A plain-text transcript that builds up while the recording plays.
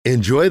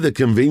Enjoy the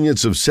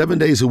convenience of 7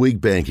 days a week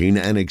banking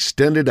and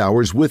extended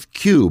hours with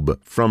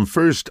Cube from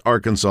First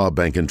Arkansas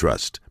Bank and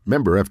Trust.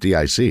 Member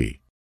FDIC.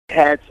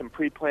 Had some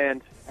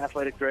pre-planned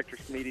athletic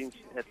directors meetings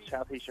at the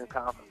Southeastern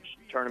Conference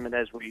tournament,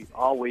 as we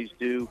always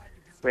do.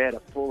 We had a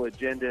full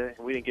agenda,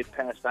 and we didn't get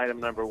past item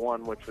number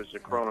one, which was the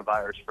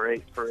coronavirus for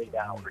eight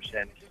hours.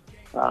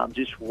 And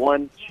just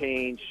one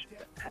change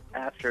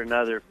after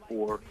another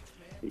for,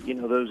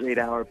 those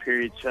 8-hour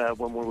periods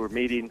when we were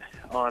meeting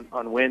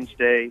on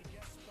Wednesday.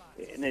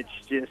 And it's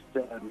just,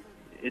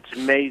 it's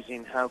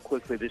amazing how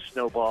quickly this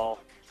snowball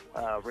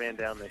ran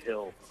down the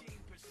hill.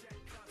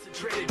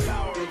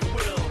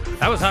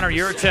 That was Hunter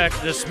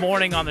Yurachek this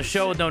morning on the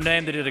show with No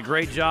Name. They did a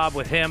great job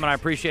with him, and I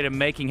appreciate him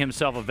making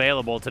himself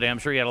available today. I'm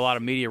sure he had a lot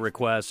of media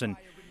requests, and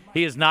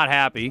he is not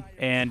happy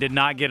and did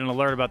not get an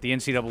alert about the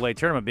NCAA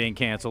tournament being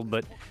canceled.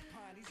 But,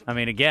 I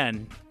mean,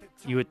 again,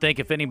 you would think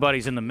if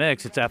anybody's in the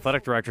mix, it's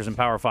athletic directors in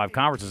Power 5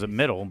 conferences at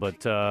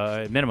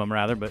minimum,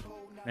 rather. But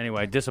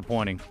anyway,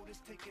 disappointing.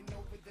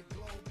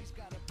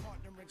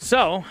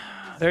 So,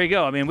 there you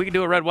go. I mean, we could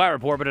do a red-white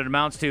report, but it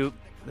amounts to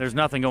there's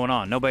nothing going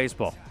on. No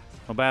baseball,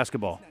 no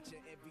basketball,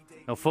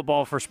 no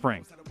football for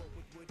spring.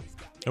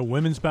 No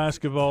women's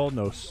basketball,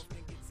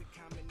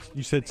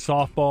 you said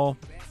softball.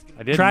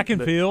 I did. Track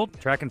and field.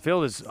 Track and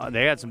field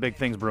they had some big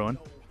things brewing.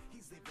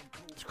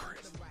 It's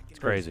crazy. It's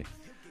crazy.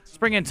 Let's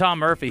bring in Tom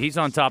Murphy. He's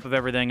on top of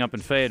everything up in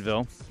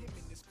Fayetteville.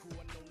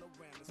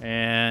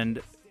 And,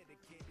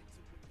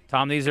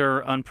 Tom, these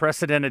are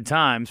unprecedented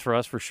times for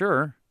us for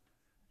sure.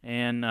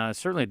 And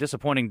certainly a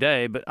disappointing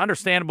day, but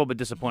understandable but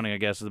disappointing, I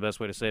guess, is the best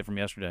way to say it from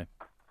yesterday.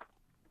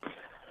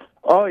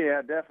 Oh,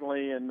 yeah,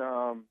 definitely. And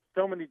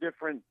so many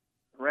different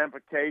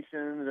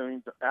ramifications. I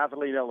mean,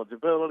 athlete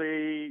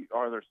eligibility,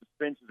 are there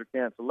suspensions or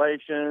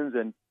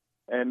cancellations?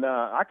 And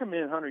I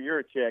commend Hunter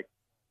Yurachek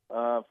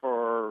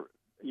for,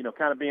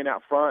 kind of being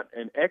out front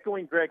and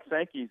echoing Greg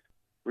Sankey's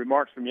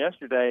remarks from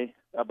yesterday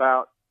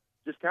about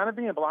just kind of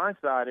being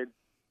blindsided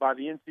by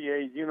the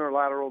NCAA's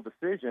unilateral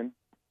decision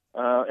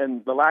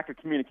and the lack of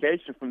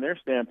communication from their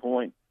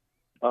standpoint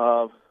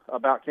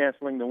about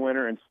canceling the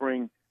winter and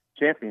spring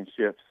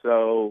championships.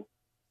 So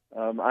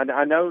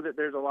I know that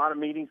there's a lot of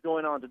meetings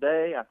going on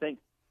today. I think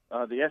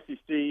the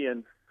SEC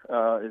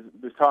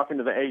is talking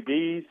to the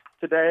ADs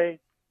today.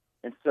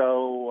 And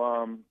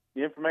so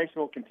the information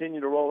will continue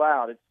to roll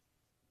out.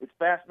 It's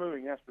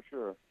fast-moving, that's for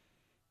sure.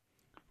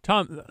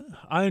 Tom,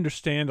 I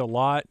understand a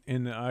lot,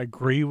 and I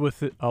agree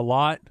with it a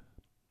lot.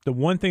 The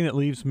one thing that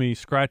leaves me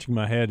scratching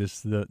my head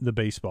is the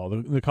baseball,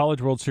 the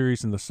College World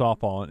Series and the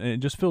softball. And it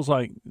just feels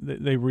like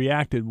they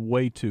reacted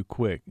way too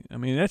quick. I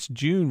mean, that's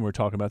June we're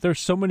talking about. There's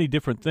so many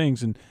different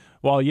things. And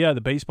while, the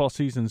baseball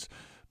season's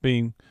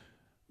being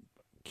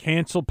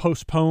canceled,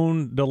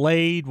 postponed,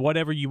 delayed,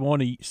 whatever you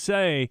want to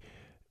say,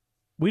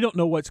 we don't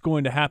know what's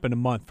going to happen a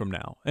month from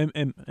now.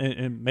 And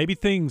maybe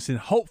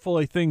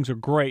hopefully things are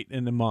great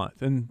in a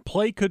month. And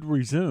play could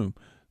resume.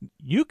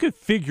 You could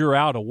figure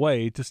out a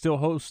way to still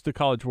host the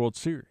College World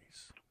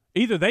Series.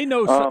 Either they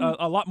know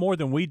a lot more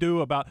than we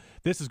do about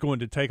this is going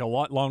to take a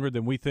lot longer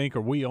than we think,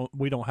 or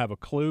we don't have a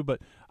clue.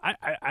 But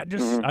I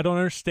don't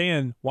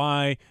understand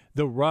why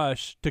the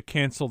rush to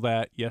cancel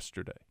that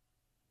yesterday.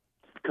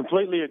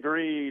 Completely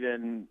agreed,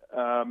 and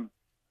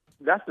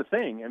that's the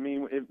thing. I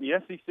mean, if the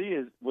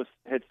SEC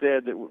had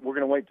said that we're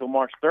going to wait till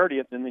March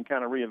 30th and then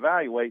kind of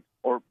reevaluate,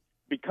 or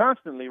be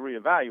constantly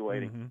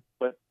reevaluating,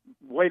 but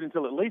wait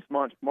until at least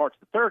March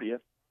the 30th.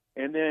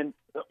 And then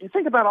you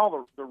think about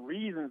all the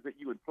reasons that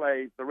you would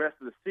play the rest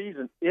of the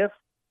season if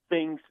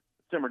things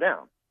simmer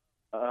down.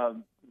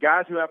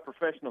 Guys who have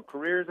professional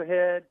careers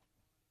ahead,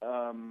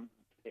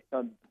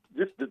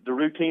 just the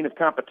routine of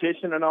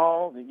competition and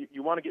all.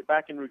 You want to get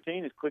back in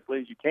routine as quickly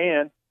as you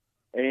can.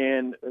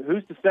 And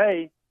who's to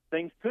say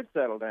things could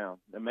settle down?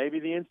 And maybe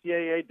the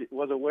NCAA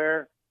was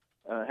aware,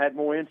 had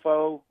more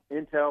intel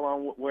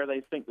on where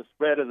they think the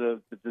spread of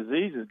the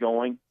disease is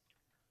going.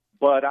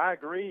 But I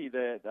agree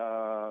that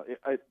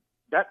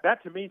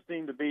that to me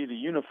seemed to be the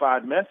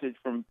unified message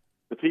from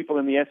the people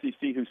in the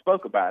SEC who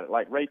spoke about it.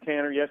 Like Ray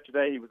Tanner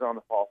yesterday, he was on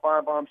the Paul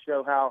Finebaum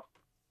show, how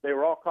they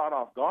were all caught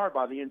off guard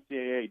by the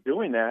NCAA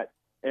doing that.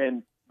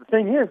 And the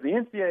thing is, the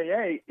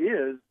NCAA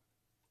is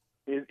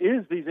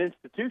these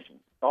institutions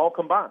all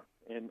combined.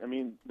 And, I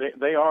mean,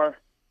 they are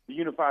the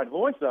unified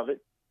voice of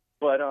it.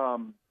 But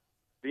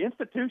the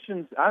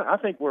institutions, I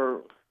think,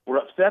 were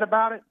upset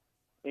about it,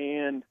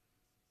 and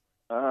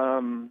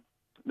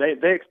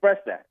they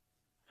expressed that.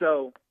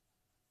 So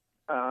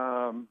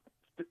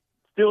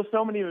still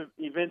so many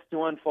events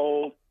to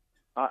unfold.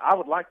 I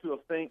would like to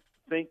think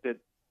that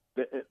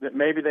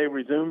maybe they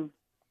resume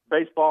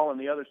baseball and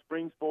the other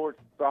spring sports,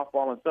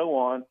 softball and so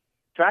on.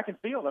 Track and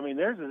field, I mean,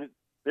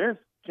 there's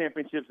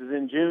championships is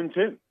in June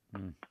too.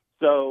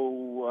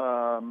 So,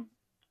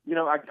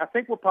 I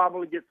think we'll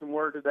probably get some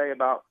word today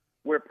about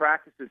where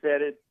practice is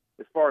headed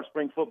as far as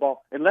spring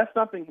football, unless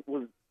something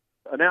was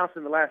announced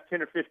in the last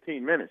 10 or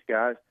 15 minutes,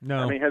 guys. No.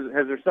 I mean, has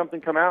there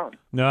something come out?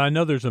 No, I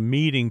know there's a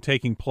meeting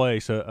taking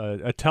place,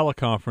 a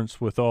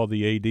teleconference with all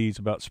the ADs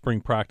about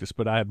spring practice,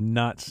 but I have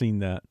not seen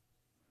that.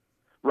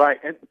 Right.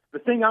 And the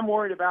thing I'm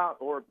worried about,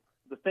 or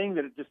the thing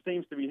that it just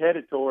seems to be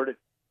headed toward,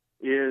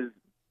 is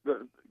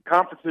the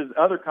conferences,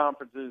 other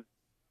conferences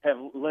have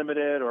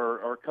limited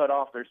or cut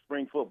off their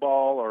spring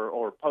football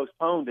or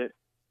postponed it,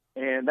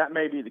 and that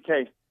may be the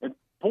case. And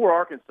for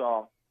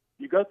Arkansas,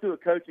 you go through a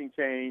coaching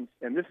change,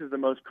 and this is the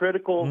most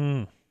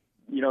critical,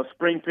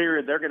 spring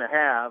period they're going to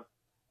have,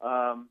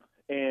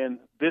 and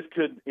this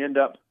could end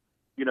up,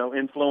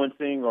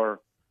 influencing or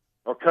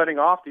cutting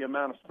off the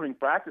amount of spring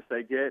practice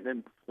they get.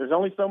 And there's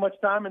only so much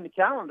time in the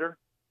calendar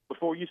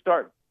before you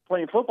start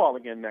playing football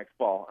again next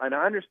fall. And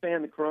I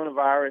understand the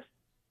coronavirus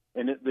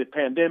and the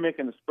pandemic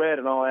and the spread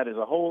and all that is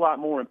a whole lot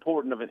more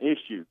important of an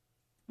issue.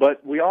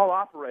 But we all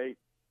operate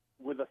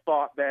with the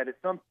thought that at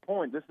some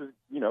point this is,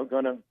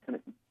 going to,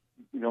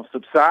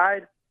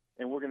 subside,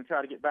 and we're going to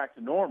try to get back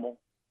to normal.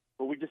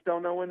 But we just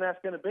don't know when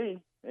that's going to be.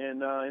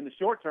 And in the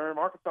short term,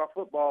 Arkansas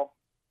football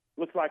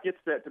looks like it's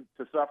set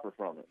to suffer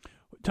from it.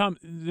 Tom,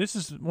 this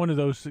is one of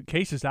those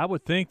cases I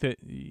would think that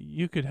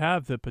you could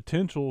have the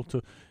potential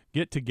to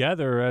get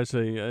together as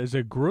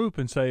a group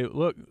and say,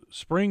 look,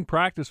 spring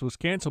practice was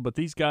canceled, but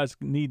these guys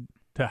need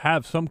to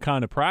have some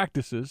kind of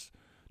practices,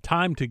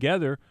 time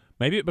together.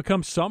 Maybe it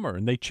becomes summer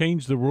and they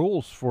change the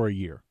rules for a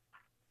year.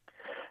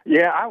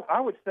 Yeah,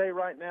 I would say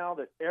right now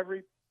that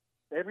every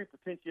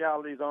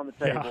potentiality is on the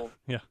table.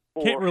 Yeah.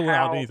 Can't rule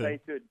out anything.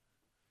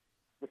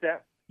 What's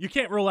that? You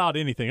can't rule out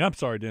anything. I'm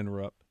sorry to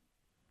interrupt.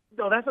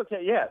 No, that's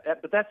okay. Yeah,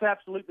 but that's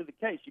absolutely the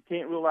case. You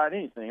can't rule out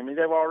anything. I mean,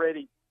 they've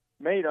already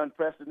made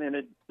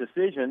unprecedented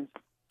decisions,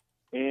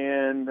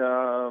 and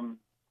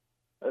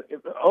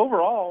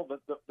overall,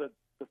 the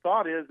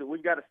thought is that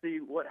we've got to see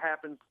what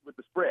happens with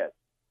the spread,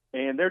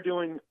 and they're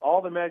doing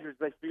all the measures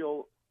they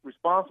feel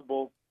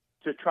responsible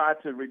to try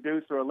to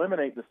reduce or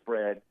eliminate the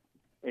spread,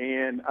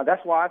 and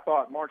that's why I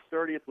thought March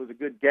 30th was a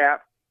good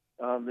gap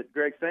that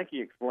Greg Sankey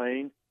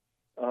explained.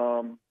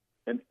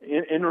 An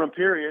interim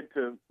period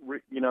to,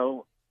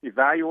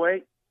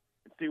 evaluate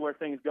and see where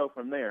things go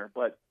from there.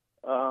 But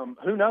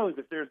who knows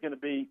if there's going to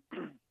be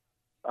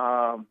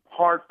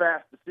hard,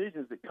 fast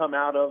decisions that come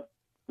out of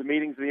the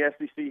meetings the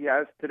SEC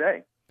has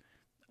today.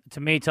 To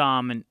me,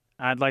 Tom, and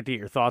I'd like to get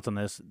your thoughts on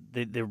this.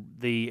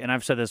 And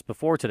I've said this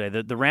before today.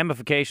 The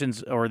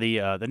ramifications, or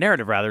the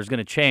narrative rather, is going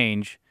to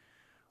change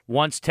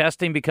once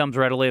testing becomes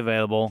readily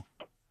available,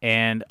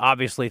 and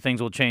obviously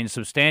things will change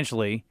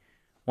substantially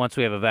once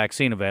we have a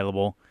vaccine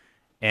available.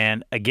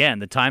 And, again,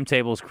 the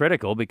timetable is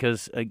critical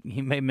because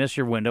you may miss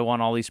your window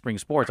on all these spring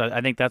sports.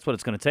 I think that's what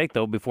it's going to take,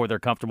 though, before they're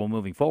comfortable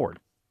moving forward.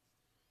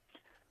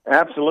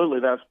 Absolutely,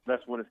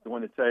 that's what it's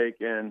going to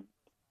take. And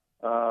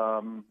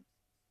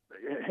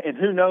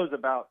who knows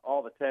about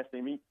all the testing.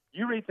 I mean,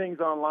 you read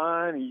things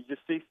online and you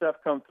just see stuff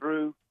come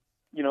through,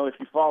 if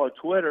you follow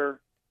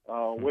Twitter,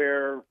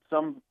 where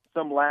some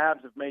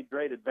labs have made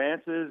great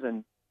advances.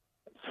 And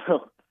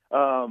so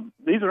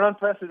these are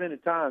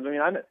unprecedented times. I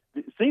mean,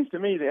 it seems to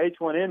me the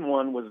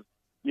H1N1 was,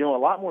 a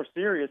lot more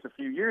serious a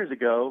few years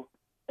ago,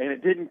 and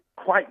it didn't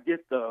quite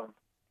get the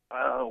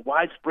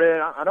widespread.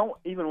 I don't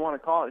even want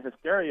to call it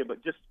hysteria,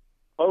 but just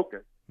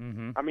focus.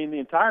 Mm-hmm. I mean, the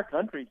entire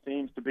country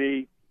seems to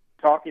be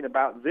talking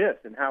about this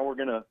and how we're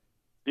going to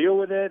deal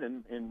with it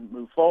and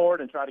move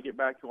forward and try to get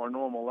back to our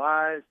normal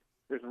lives.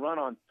 There's a run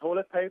on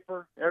toilet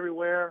paper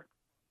everywhere.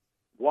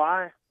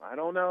 Why? I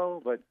don't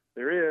know, but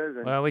there is.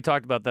 And, well, we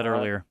talked about that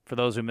earlier. For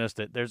those who missed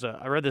it,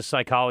 I read this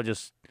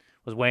psychologist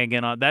was weighing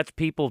in on. That's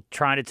people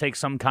trying to take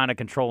some kind of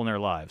control in their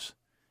lives,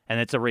 and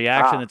it's a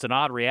reaction. It's an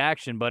odd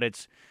reaction, but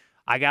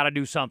I got to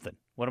do something.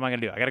 What am I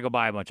going to do? I got to go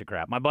buy a bunch of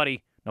crap. My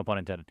buddy, no pun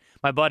intended.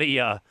 My buddy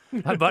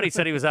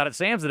said he was out at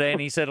Sam's today, and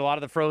he said a lot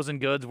of the frozen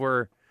goods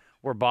were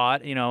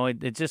bought.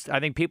 It's just I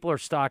think people are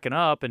stocking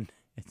up, and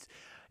it's.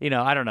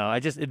 I don't know.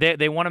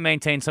 They want to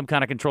maintain some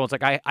kind of control. It's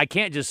like I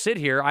can't just sit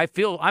here. I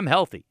feel I'm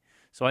healthy,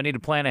 so I need to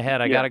plan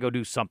ahead. I got to go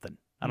do something.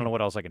 I don't know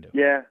what else I can do.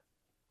 Yeah,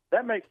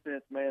 that makes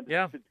sense, man.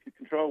 Yeah. To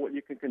control what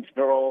you can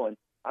control, and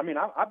I mean,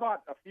 I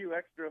bought a few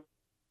extra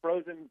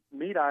frozen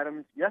meat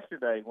items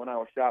yesterday when I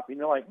was shopping.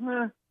 They're like,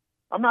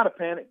 I'm not a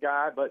panic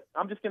guy, but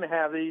I'm just going to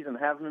have these and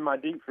have them in my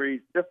deep freeze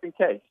just in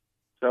case.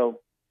 So.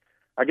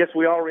 I guess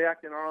we all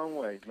react in our own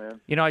ways,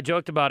 man. I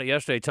joked about it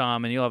yesterday,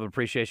 Tom, and you'll have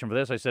appreciation for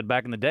this. I said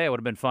back in the day I would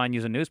have been fine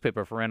using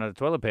newspaper if I ran out of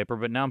toilet paper,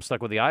 but now I'm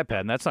stuck with the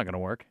iPad, and that's not going to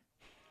work.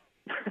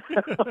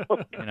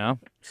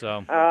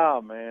 So.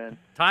 Oh, man.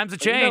 Times have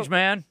changed,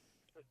 man.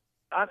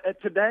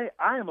 Today,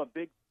 I am a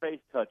big face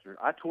toucher.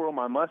 I twirl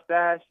my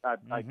mustache. I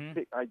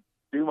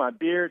do my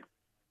beard,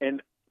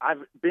 and I've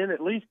been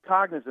at least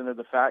cognizant of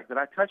the fact that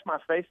I touch my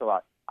face a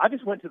lot. I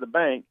just went to the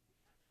bank,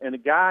 and the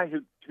guy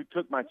who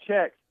took my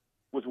check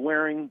was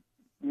wearing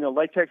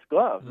latex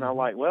gloves. And I'm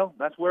like, well,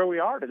 that's where we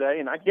are today,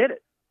 and I get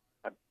it.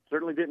 I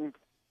certainly didn't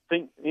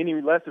think any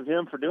less of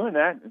him for doing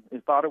that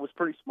and thought it was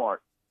pretty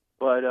smart.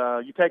 But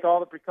you take all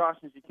the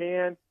precautions you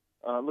can.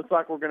 Looks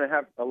like we're going to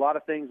have a lot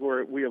of things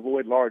where we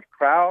avoid large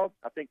crowds.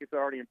 I think it's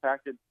already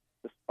impacted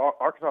the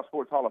Arkansas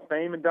Sports Hall of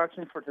Fame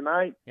induction for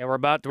tonight. Yeah, we're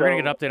going to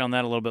get an update on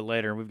that a little bit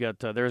later. We've got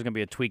there's going to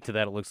be a tweak to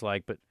that, it looks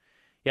like. But,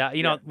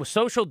 Yeah,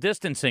 social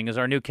distancing is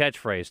our new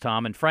catchphrase,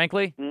 Tom. And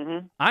frankly,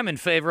 I'm in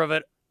favor of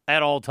it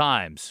at all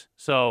times.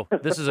 So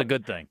this is a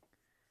good thing.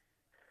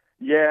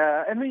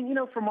 Yeah, I mean,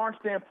 from our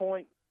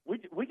standpoint,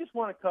 we just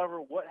want to cover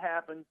what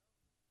happens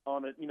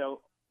on it.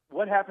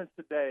 What happens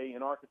today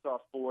in Arkansas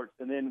sports,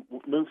 and then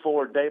move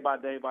forward day by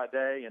day by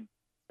day,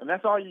 and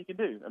that's all you can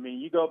do. I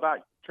mean,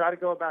 try to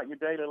go about your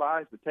daily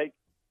lives, but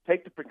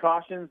take the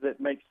precautions that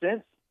make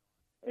sense,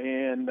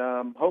 and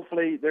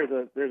hopefully there's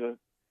a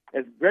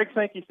as Greg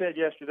Sankey said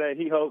yesterday,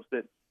 he hopes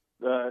that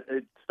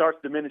it starts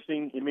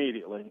diminishing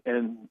immediately,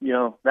 and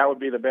that would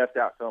be the best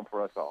outcome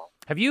for us all.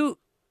 Have you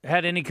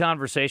had any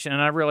conversation?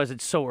 And I realize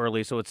it's so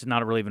early, so it's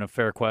not really even a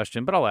fair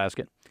question, but I'll ask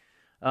it.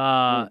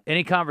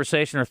 Any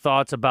conversation or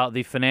thoughts about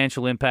the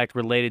financial impact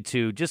related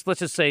to let's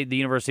just say the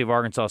University of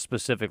Arkansas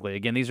specifically?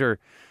 Again, these are,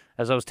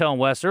 as I was telling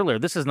Wes earlier,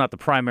 this is not the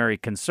primary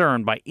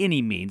concern by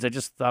any means. I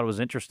just thought it was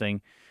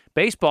interesting.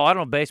 Baseball, I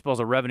don't know if baseball is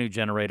a revenue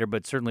generator,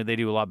 but certainly they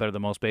do a lot better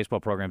than most baseball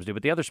programs do.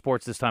 But the other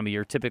sports this time of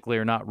year typically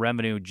are not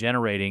revenue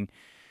generating,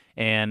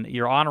 and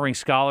you're honoring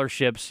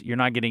scholarships. You're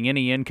not getting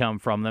any income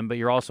from them, but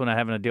you're also not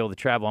having to deal with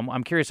the travel.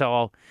 I'm curious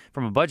from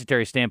a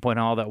budgetary standpoint,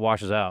 how all that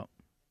washes out.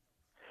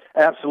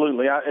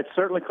 Absolutely. It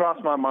certainly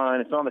crossed my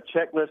mind. It's on the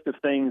checklist of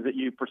things that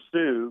you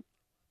pursue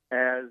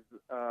as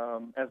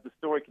the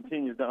story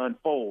continues to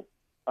unfold.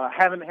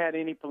 Haven't had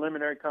any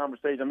preliminary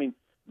conversations. I mean,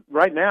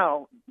 right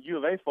now, U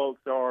of A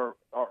folks are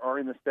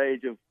in the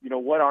stage of,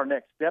 what our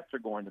next steps are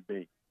going to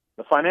be.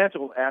 The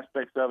financial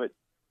aspects of it,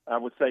 I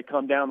would say,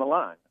 come down the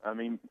line. I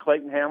mean,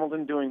 Clayton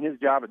Hamilton doing his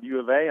job at U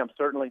of A, I'm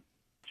certainly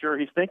sure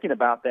he's thinking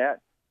about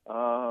that,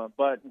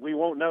 but we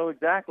won't know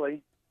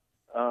exactly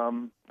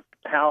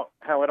how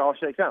it all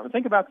shakes out. And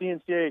think about the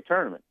NCAA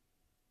tournament.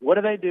 What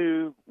do they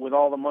do with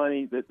all the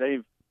money that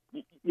they've,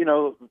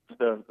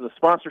 the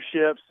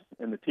sponsorships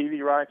and the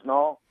TV rights and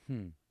all?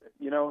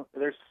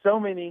 There's so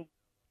many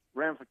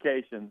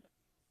ramifications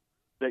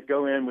that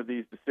go in with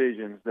these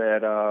decisions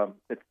that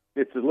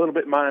it's a little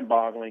bit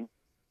mind-boggling,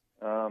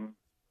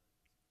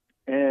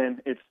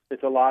 and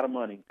it's a lot of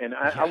money. And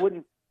I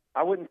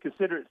wouldn't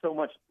consider it so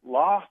much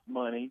lost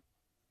money,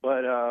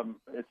 but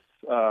it's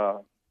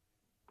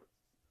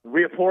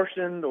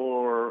reapportioned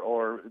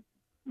or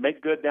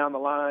make good down the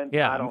line.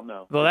 Yeah, I don't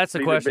know. Well, that's the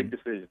These question. are big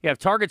decisions. Yeah, if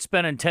Target's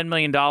spending $10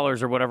 million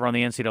or whatever on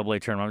the NCAA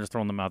tournament, I'm just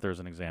throwing them out there as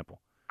an example.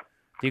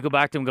 Do you go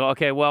back to them and go,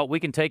 okay, well, we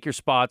can take your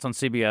spots on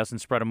CBS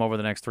and spread them over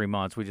the next 3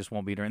 months. We just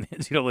won't be during the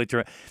NCAA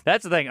tournament.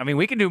 That's the thing. I mean,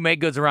 we can do make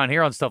goods around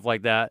here on stuff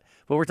like that,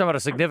 but we're talking about a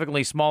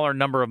significantly smaller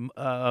amount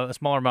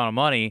of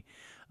money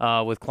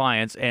with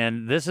clients.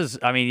 And this is,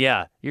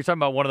 you're talking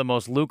about one of the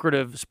most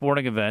lucrative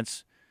sporting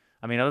events.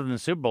 I mean, other than the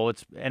Super Bowl,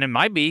 and it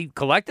might be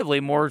collectively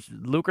more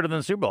lucrative than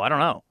the Super Bowl. I don't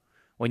know.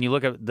 When you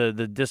look at the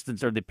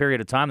distance or the period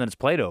of time that it's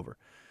played over.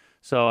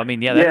 So,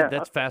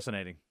 that's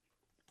fascinating.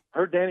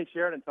 Heard Danny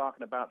Sheridan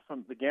talking about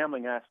from the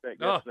gambling aspect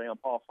yesterday on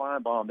Paul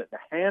Feinbaum, that the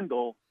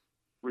handle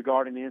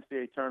regarding the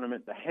NCAA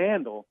tournament, the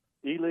handle,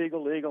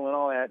 illegal, legal, and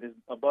all that, is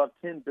above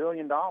 $10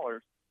 billion.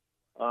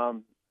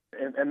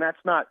 And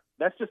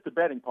that's just the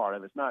betting part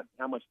of it. It's not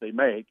how much they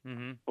make,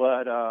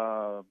 but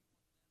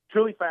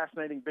truly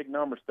fascinating big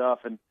number stuff.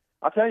 And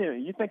I'll tell you,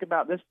 you think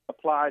about this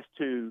applies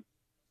to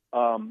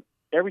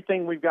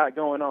everything we've got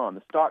going on,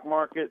 the stock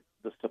market,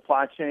 the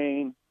supply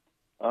chain,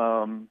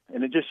 and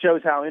it just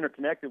shows how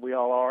interconnected we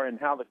all are and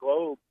how the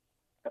globe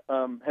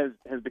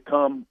has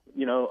become,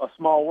 a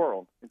small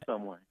world in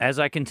some way. As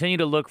I continue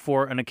to look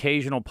for an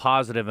occasional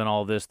positive in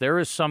all this, there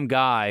is some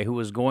guy who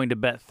was going to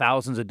bet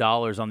thousands of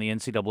dollars on the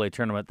NCAA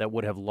tournament that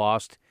would have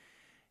lost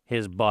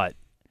his butt.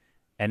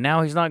 And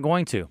now he's not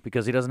going to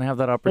because he doesn't have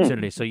that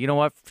opportunity. So you know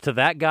what? To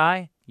that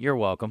guy, you're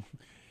welcome.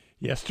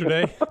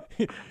 Yesterday,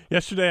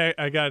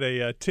 I got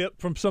a tip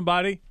from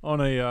somebody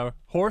on a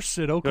horse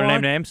at Oaklawn. Going to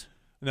name names?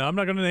 No, I'm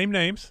not going to name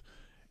names.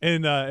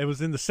 And it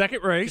was in the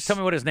second race. Just tell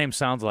me what his name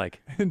sounds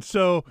like. And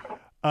so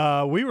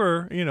we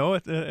were,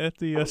 at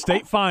the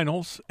state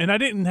finals, and I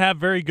didn't have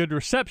very good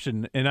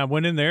reception. And I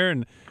went in there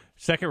and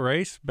second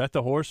race, bet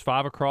the horse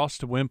 5 across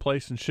to win,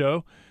 place, and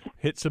show,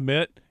 hit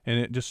submit, and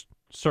it just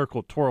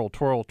circled, twirl,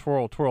 twirl,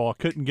 twirl, twirl. I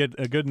couldn't get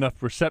a good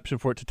enough reception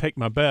for it to take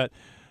my bet.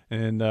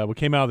 And we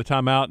came out of the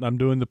timeout, and I'm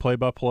doing the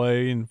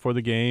play-by-play and for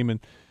the game. And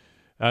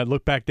I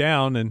looked back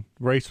down, and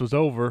race was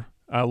over.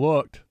 I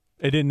looked.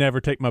 It didn't ever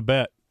take my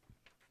bet.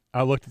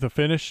 I looked at the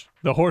finish.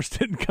 The horse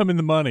didn't come in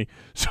the money.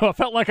 So I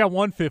felt like I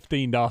won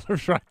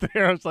 $15 right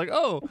there. I was like,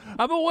 oh,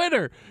 I'm a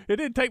winner. It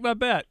didn't take my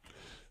bet.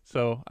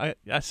 So I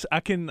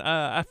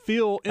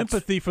feel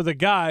empathy for the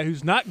guy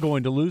who's not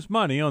going to lose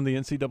money on the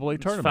NCAA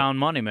tournament. It's found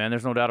money, man.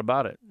 There's no doubt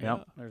about it. Yeah,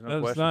 there's no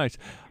question. That's nice.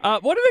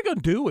 What are they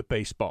going to do with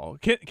baseball?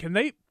 Can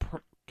they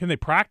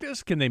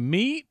practice? Can they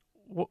meet?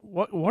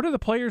 What are the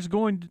players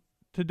going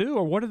to do,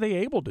 or what are they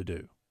able to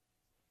do?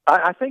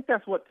 I think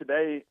that's what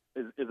today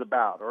is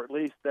about, or at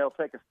least they'll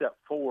take a step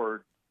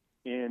forward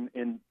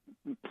in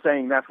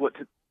saying that's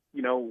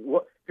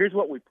here's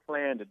what we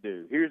plan to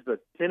do. Here's the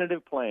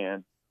tentative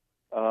plan.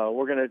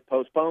 We're going to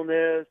postpone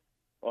this,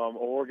 or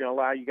we're going to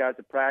allow you guys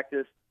to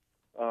practice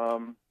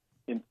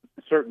in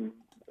certain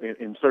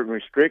in certain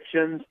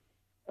restrictions.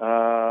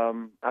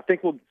 I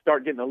think we'll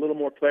start getting a little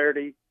more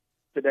clarity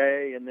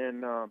today, and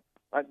then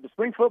the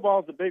spring football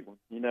is the big one.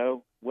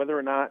 Whether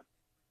or not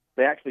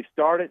they actually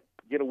start it,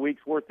 get a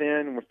week's worth in,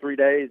 and we're 3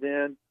 days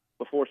in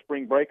before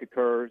spring break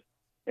occurs.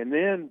 And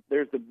then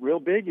there's the real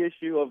big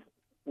issue of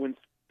when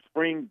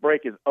spring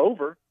break is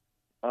over,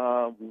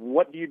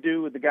 what do you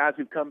do with the guys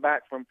who've come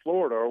back from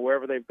Florida or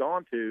wherever they've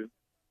gone to?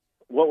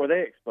 What were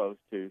they exposed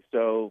to?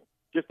 So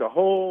just a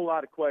whole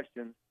lot of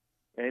questions.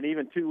 And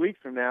even 2 weeks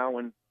from now,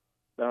 when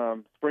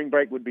spring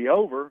break would be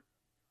over,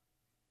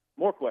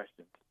 more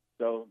questions.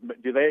 So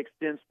do they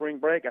extend spring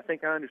break? I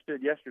think I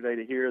understood yesterday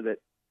to hear that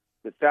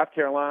South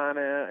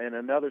Carolina and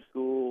another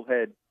school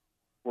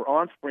were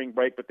on spring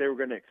break, but they were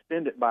going to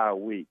extend it by a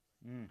week.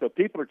 So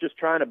people are just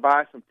trying to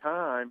buy some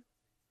time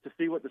to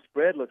see what the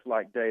spread looks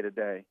like day to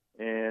day.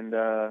 And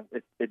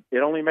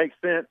it only makes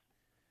sense.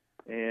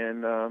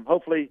 And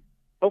hopefully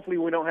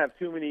we don't have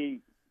too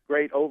many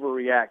great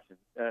overreactions.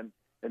 And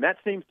that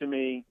seems to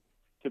me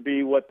to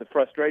be what the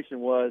frustration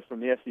was from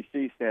the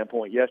SEC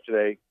standpoint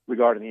yesterday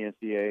regarding the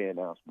NCAA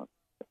announcement.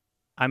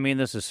 I mean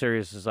this as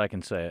serious as I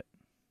can say it.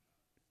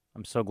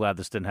 I'm so glad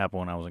this didn't happen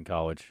when I was in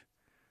college,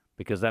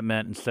 because that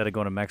meant instead of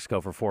going to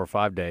Mexico for 4 or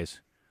 5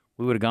 days,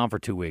 we would have gone for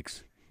 2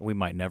 weeks. We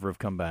might never have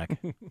come back.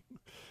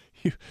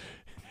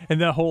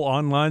 And that whole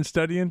online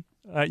studying,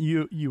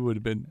 you would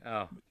have been.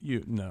 Oh,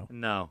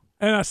 no.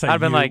 And I say I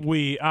would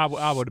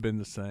have been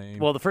the same.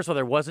 Well, first of all,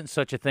 there wasn't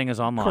such a thing as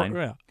online.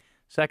 Yeah.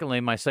 Secondly,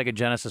 my Sega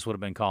Genesis would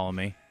have been calling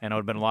me, and it would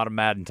have been a lot of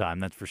Madden time,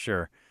 that's for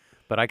sure.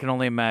 But I can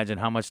only imagine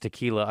how much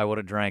tequila I would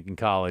have drank in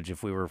college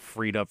if we were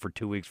freed up for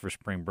 2 weeks for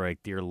spring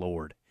break. Dear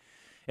Lord.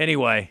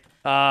 Anyway,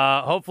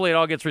 hopefully it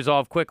all gets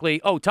resolved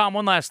quickly. Oh, Tom,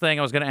 one last thing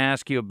I was going to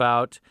ask you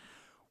about.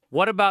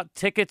 What about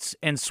tickets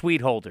and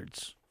suite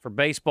holders for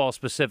baseball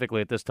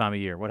specifically at this time of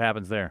year? What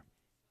happens there?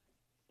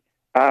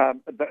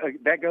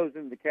 That goes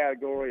in the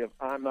category of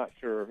I'm not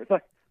sure. It's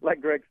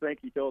like Greg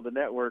Sankey told the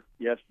network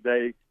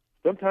yesterday.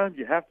 Sometimes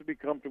you have to be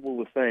comfortable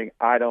with saying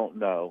I don't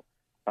know,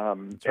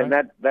 That's right.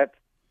 and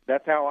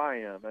that's how I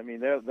am. I mean,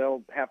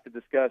 they'll have to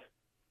discuss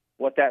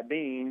what that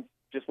means,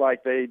 just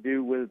like they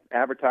do with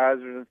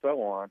advertisers and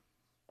so on.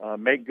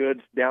 Make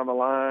goods down the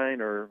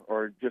line,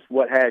 or just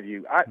what have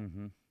you.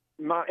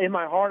 In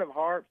my heart of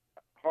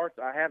hearts,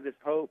 I have this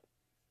hope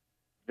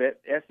that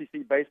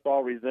SEC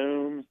baseball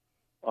resumes.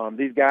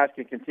 These guys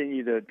can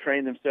continue to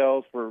train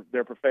themselves for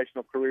their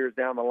professional careers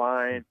down the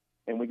line,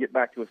 and we get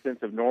back to a sense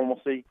of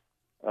normalcy.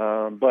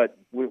 But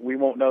we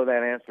won't know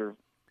that answer,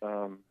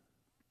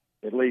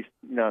 at least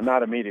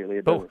not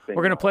immediately. But we're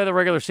going to play the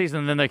regular season,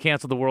 and then they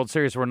cancel the World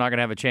Series, so we're not going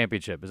to have a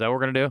championship. Is that what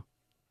we're going to do?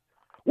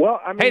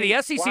 Well, I mean, hey,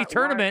 the SEC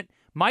tournament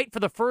might, for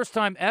the first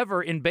time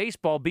ever in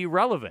baseball, be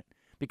relevant,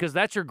 because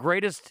that's your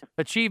greatest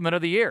achievement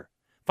of the year.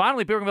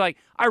 Finally, people are going to be like,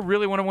 I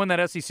really want to win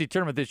that SEC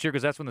tournament this year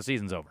because that's when the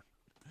season's over.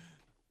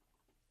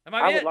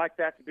 I would like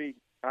that to be.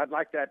 I'd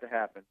like that to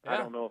happen. Yeah. I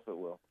don't know if it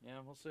will. Yeah,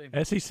 we'll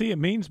see. SEC, it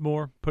means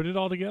more. Put it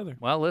all together.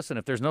 Well, listen,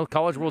 if there's no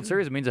College World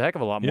Series, it means a heck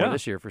of a lot more Yeah.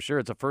 this year for sure.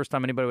 It's the first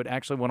time anybody would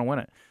actually want to win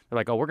it. They're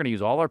like, oh, we're going to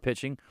use all our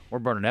pitching. We're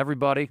burning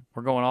everybody.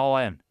 We're going all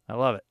in. I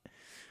love it.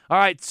 All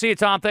right, see you,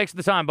 Tom. Thanks for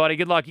the time, buddy.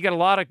 Good luck. You got a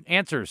lot of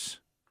answers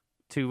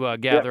to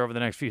gather over the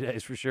next few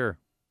days for sure.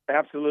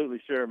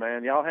 Absolutely, sure,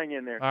 man. Y'all hang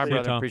in there. All right, See you,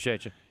 brother. Tom.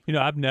 Appreciate you.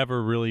 I've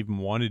never really even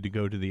wanted to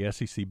go to the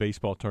SEC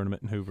baseball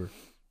tournament in Hoover.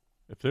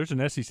 If there's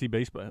an SEC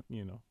baseball,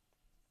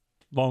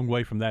 long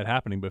way from that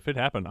happening, but if it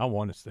happened, I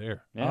want us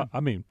there. Yeah. I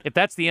mean, If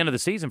that's the end of the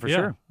season, for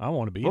sure. I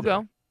want to be We'll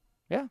there. go.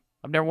 Yeah.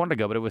 I've never wanted to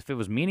go, but if it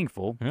was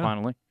meaningful, Yeah.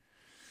 finally.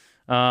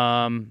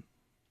 I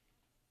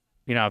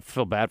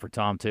feel bad for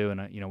Tom, too.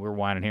 And, we're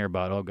whining here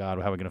about, oh, God,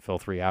 how are we going to fill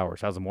 3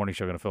 hours? How's the morning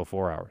show going to fill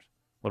 4 hours?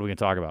 What are we going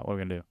to talk about? What are we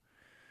going to do?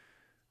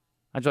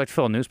 I'd like to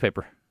fill a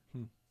newspaper.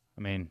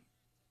 I mean,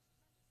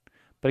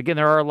 but again,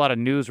 there are a lot of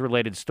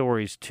news-related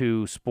stories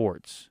to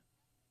sports.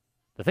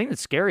 The thing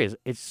that's scary is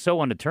it's so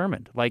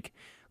undetermined. Like,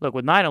 look,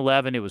 with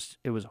 9/11,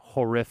 it was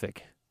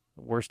horrific.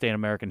 The worst day in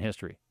American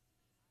history.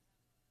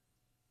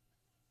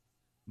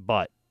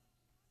 But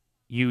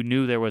you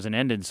knew there was an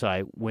end in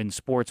sight when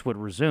sports would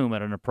resume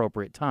at an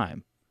appropriate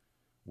time.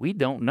 We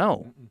don't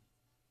know.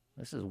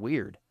 This is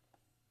weird.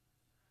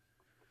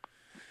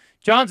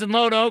 John's in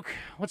Lone Oak.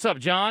 What's up,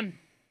 John?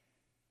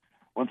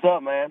 What's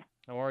up, man?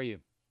 How are you?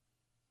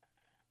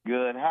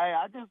 Good. Hey,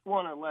 I just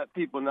want to let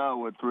people know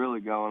what's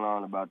really going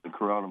on about the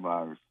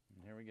coronavirus.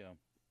 Here we go.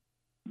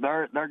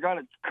 They're going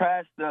to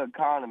crash the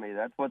economy.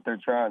 That's what they're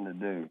trying to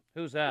do.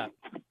 Who's that?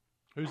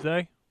 Who's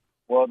they?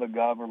 Well, the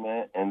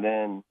government, and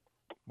then,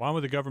 Why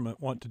would the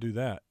government want to do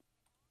that?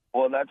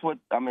 well, that's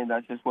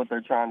just what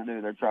they're trying to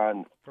do. They're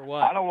trying. For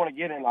what? I don't want to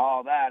get into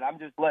all that. I'm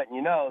just letting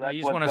you know. That's you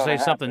just what's want to gonna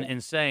say something happen.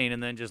 insane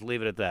and then just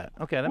leave it at that.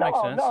 Okay, that No, makes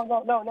sense.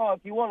 No.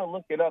 If you want to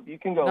look it up, you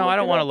can go. No, I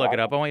don't want to look it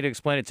I up. I want you to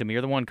explain it to me.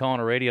 You're the one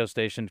calling a radio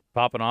station,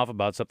 popping off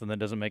about something that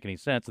doesn't make any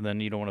sense, and then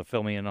you don't want to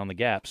fill me in on the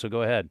gap. So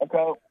go ahead.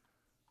 Okay.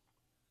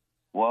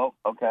 Well,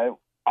 okay.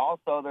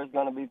 Also, there's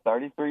going to be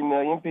 33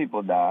 million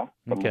people die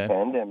from Okay. the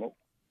pandemic.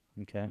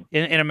 Okay.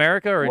 In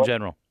America or in What?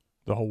 general?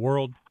 The whole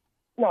world?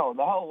 No,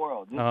 the whole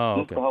world. Just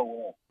okay. the whole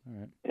world. All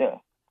right. Yeah.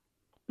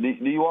 Do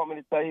you want me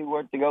to tell you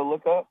where to go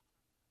look up?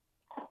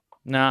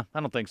 Nah, I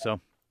don't think so.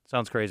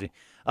 Sounds crazy.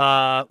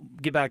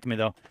 Get back to me,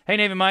 though. Hey,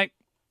 Navy Mike.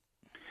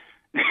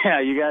 Yeah,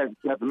 you guys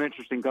got some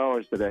interesting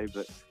callers today,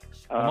 but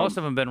most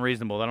of them have been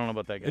reasonable. I don't know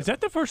about that guy. Is that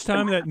the first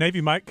time that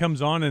Navy Mike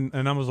comes on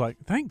and I was like,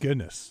 thank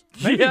goodness.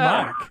 Navy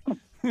Mike.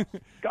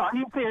 Are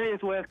you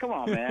serious, Wes? Come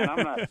on, man.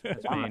 I'm not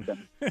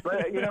done.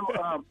 But,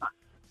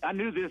 I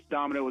knew this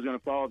domino was going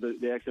to follow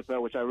the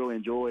XFL, which I really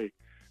enjoy.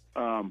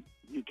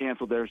 You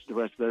canceled the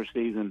rest of their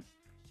season.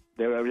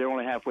 They're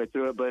only halfway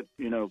through it, but,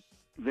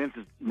 Vince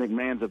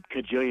McMahon's a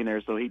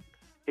cajillionaire, so he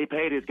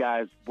paid his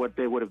guys what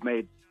they would have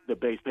made the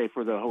base pay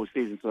for the whole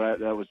season, so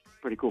that was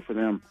pretty cool for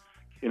them,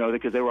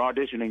 because they were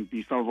auditioning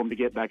some of them to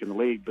get back in the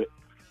league. But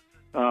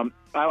I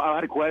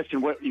had a question.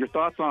 What your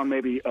thoughts on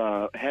maybe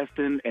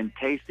Heston and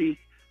Casey?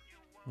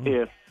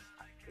 If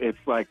it's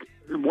like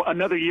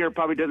another year,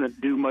 probably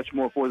doesn't do much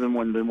more for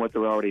them than what they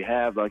already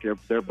have. Like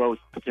they're both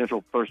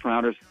potential first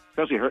rounders,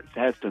 especially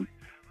Heston.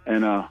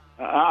 And I'll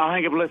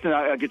hang up and listen.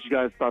 I'll get you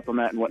guys' thoughts on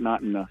that and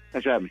whatnot. And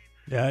thanks for having me.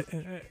 Yeah,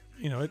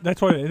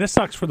 that's why this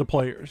sucks for the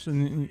players,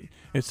 and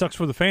it sucks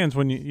for the fans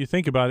when you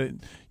think about it.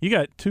 You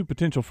got 2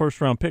 potential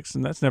first-round picks,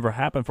 and that's never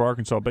happened for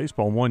Arkansas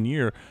baseball in 1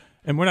 year,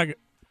 and we're not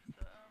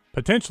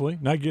potentially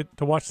not get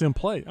to watch them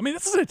play. I mean,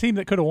 this is a team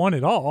that could have won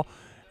it all,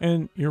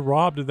 and you're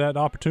robbed of that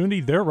opportunity.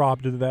 They're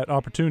robbed of that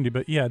opportunity,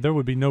 but yeah, there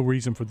would be no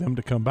reason for them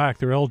to come back.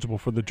 They're eligible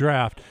for the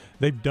draft.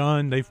 They've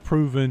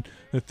proven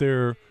that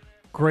they're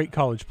great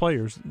college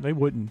players. They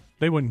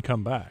wouldn't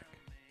come back.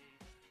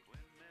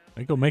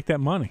 They go make that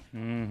money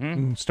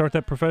and start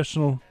that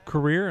professional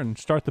career and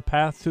start the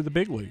path to the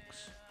big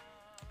leagues.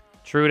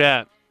 True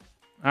that.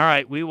 All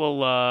right, we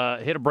will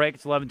hit a break.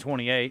 It's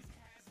 11:28.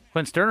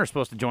 Clint Sterner's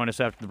supposed to join us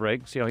after the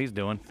break. See how he's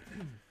doing.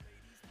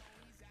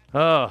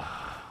 Oh,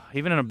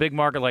 even in a big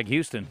market like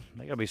Houston,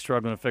 they got to be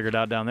struggling to figure it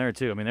out down there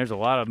too. I mean, there's a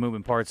lot of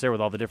moving parts there with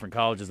all the different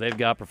colleges they've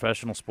got,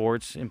 professional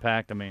sports,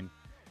 impact. I mean,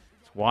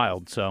 it's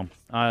wild. So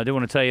I do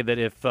want to tell you that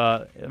if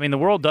the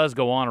world does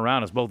go on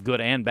around us, both good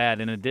and bad,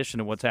 in addition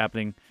to what's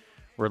happening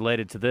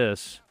related to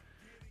this.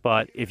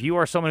 But if you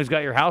are someone who's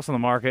got your house on the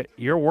market,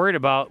 you're worried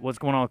about what's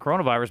going on with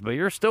coronavirus, but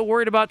you're still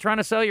worried about trying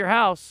to sell your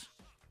house.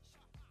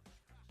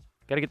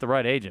 Got to get the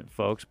right agent,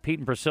 folks. Pete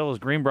and Priscilla's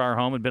Greenbrier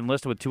home had been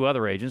listed with 2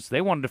 other agents. They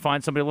wanted to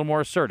find somebody a little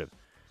more assertive.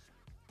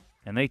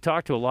 And they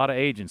talked to a lot of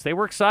agents. They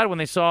were excited when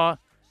they saw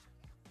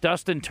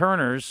Dustin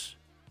Turner's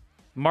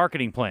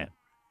marketing plan.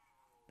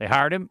 They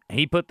hired him.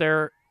 He put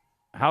their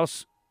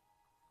house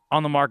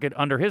on the market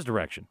under his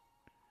direction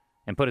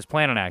and put his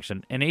plan in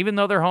action. And even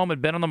though their home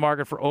had been on the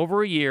market for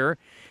over a year,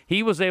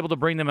 he was able to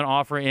bring them an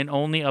offer in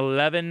only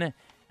 11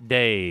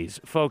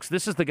 days. Folks,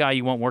 this is the guy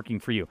you want working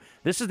for you.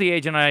 This is the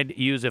agent I'd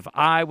use if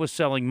I was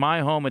selling my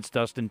home. It's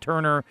Dustin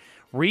Turner.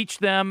 Reach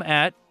them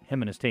at,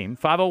 him and his team,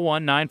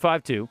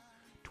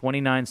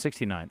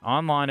 501-952-2969.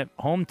 Online at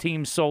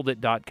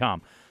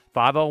hometeamsoldit.com.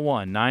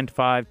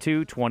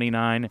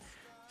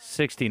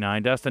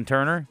 501-952-2969. Dustin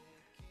Turner,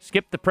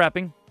 skip the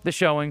prepping, the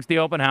showings, the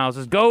open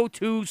houses. Go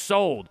to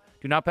sold.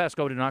 Do not pass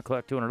go. Do not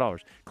collect $200.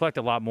 Collect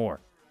a lot more.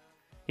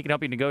 He can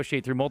help you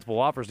negotiate through multiple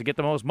offers to get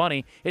the most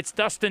money. It's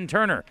Dustin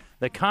Turner,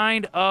 the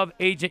kind of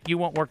agent you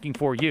want working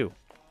for you.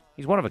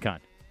 He's one of a kind.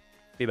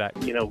 Be back.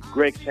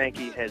 Greg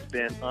Sankey has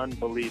been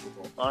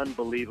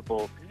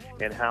unbelievable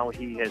in how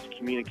he has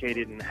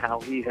communicated and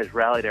how he has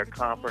rallied our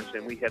conference,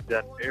 and we have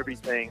done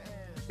everything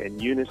in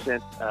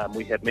unison.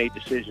 We have made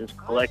decisions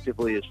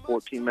collectively as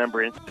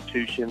 14-member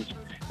institutions,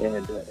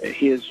 and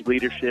his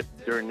leadership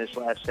during this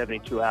last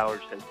 72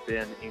 hours has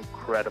been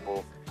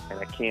incredible, and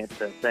I can't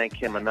thank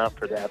him enough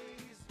for that.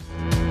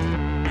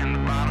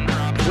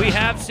 We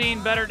have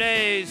seen better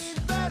days.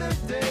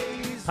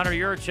 Hunter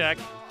Yurachek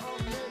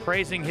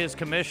praising his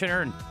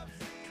commissioner and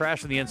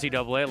trashing the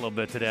NCAA a little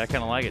bit today. I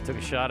kind of like it. Took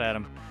a shot at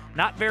him.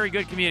 Not very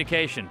good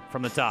communication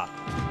from the top.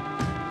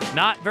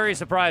 Not very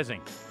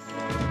surprising.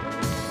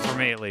 For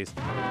me, at least.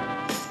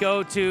 Let's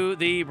go to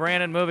the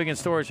Brandon Moving and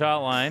Storage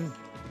Hotline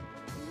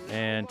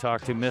and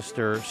talk to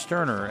Mr.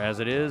 Sterner, as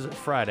it is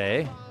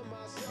Friday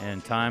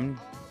and time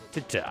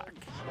to talk.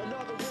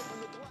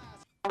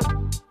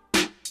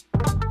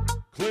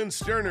 Clint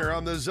Sterner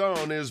on the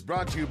Zone is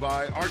brought to you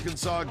by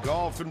Arkansas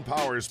Golf and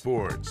Power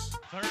Sports.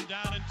 3rd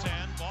down and 10.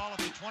 Ball at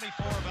the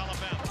 24 of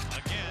Alabama.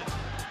 Again,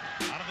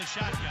 out of the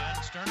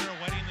shotgun. Sterner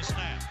awaiting the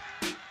snap.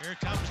 Here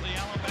comes the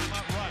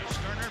Alabama rush.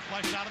 Sterner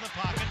flushed out of the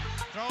pocket.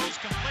 Throws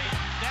complete.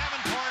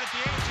 Davenport at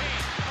the 18,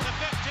 the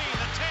 15,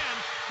 the 10.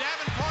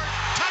 Davenport,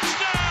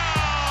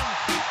 touchdown!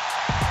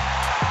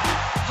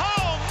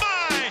 Oh,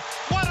 my!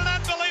 What an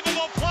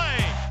unbelievable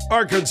play!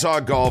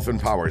 Arkansas Golf and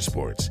Power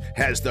Sports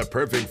has the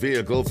perfect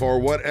vehicle for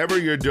whatever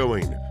you're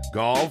doing.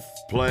 Golf,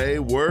 play,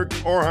 work,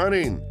 or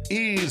hunting.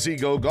 Easy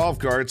Go golf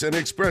carts and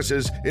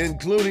expresses,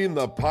 including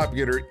the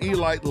popular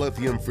Elite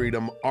Lithium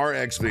Freedom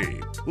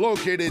RXV.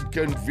 Located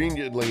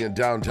conveniently in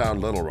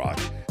downtown Little Rock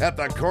at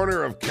the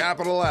corner of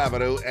Capitol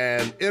Avenue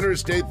and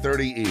Interstate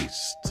 30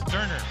 East.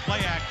 Turner, play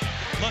action,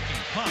 looking,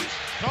 pumps,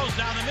 throws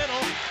down the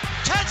middle.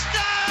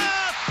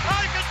 Touchdown!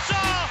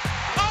 Arkansas!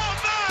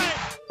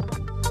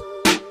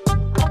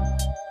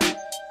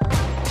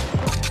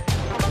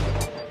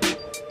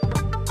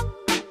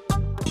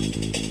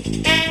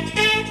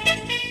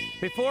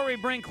 Before we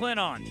bring Clint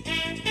on,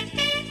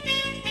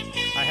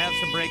 I have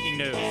some breaking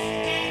news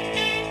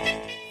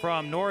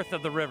from north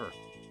of the river.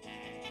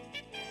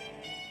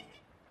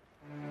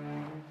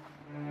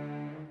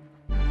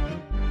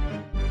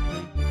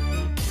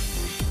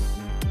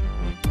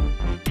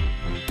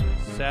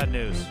 Sad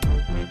news.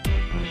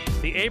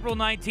 The April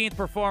 19th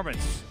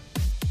performance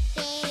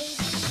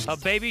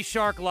of Baby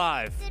Shark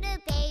Live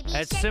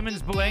at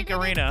Simmons Bank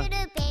Arena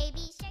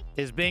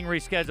is being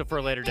rescheduled for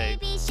a later date.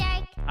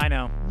 I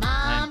know.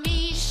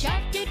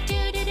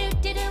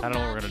 I don't know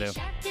what we're going to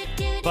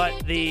do.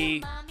 But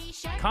the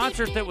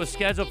concert that was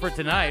scheduled for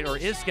tonight, or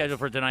is scheduled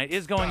for tonight,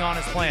 is going on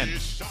as planned.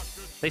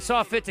 They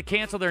saw fit to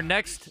cancel their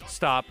next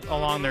stop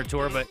along their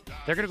tour, but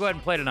they're going to go ahead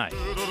and play tonight.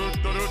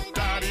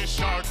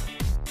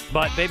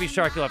 But Baby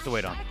Shark, you'll have to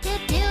wait on.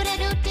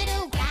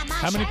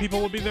 How many people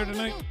will be there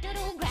tonight?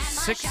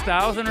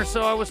 6,000 or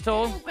so, I was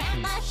told.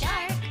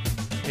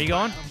 Are you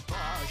going?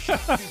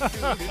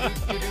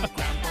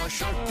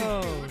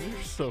 Oh,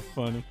 you're so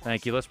funny.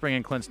 Thank you. Let's bring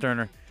in Clint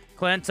Stoerner.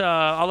 Clint,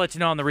 I'll let you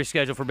know on the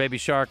reschedule for Baby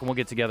Shark, and we'll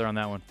get together on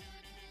that one.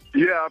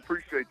 Yeah, I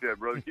appreciate that,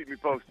 brother. Keep me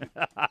posted.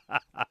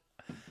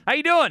 How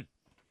you doing?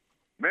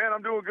 Man,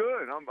 I'm doing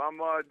good. I'm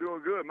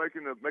doing good,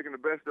 making the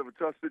best of a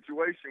tough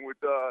situation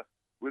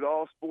with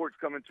all sports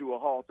coming to a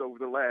halt over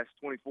the last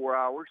 24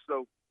 hours.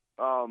 So,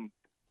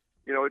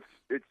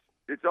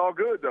 it's all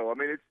good though. I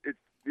mean, it's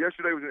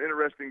yesterday was an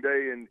interesting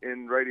day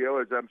in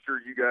radio, as I'm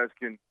sure you guys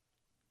can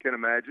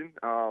imagine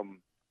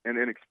and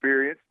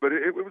experience. But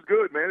it was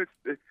good, man.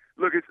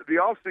 Look, it's the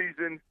off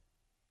season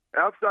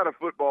outside of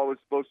football is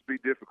supposed to be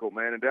difficult,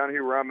 man. And down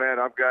here where I'm at,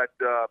 I got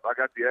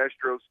the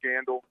Astros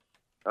scandal.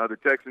 The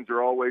Texans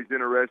are always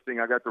interesting.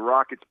 I got the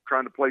Rockets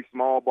trying to play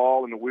small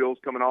ball and the wheels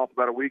coming off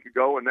about a week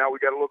ago, and now we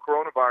got a little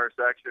coronavirus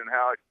action and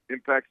how it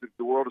impacts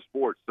the world of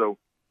sports. So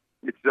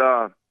it's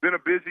been a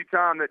busy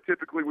time that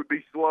typically would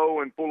be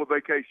slow and full of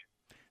vacation.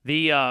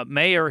 The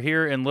mayor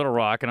here in Little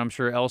Rock, and I'm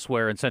sure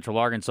elsewhere in Central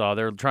Arkansas,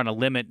 they're trying to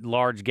limit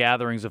large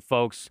gatherings of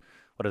folks.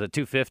 What is it,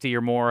 250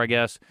 or more, I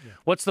guess? Yeah.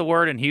 What's the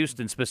word in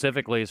Houston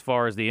specifically as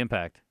far as the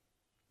impact?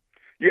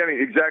 Yeah, I mean,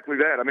 exactly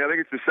that. I mean, I think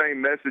it's the same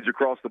message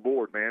across the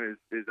board, man.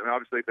 Is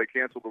obviously they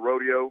canceled the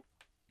rodeo,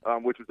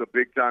 which was a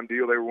big time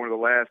deal. They were one of the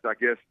last, I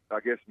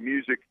guess,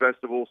 music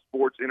festival,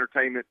 sports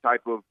entertainment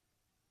type of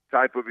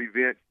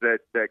events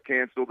that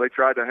canceled. They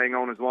tried to hang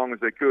on as long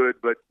as they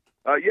could, but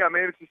yeah,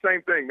 man, it's the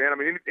same thing, man. I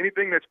mean,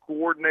 anything that's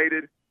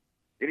coordinated,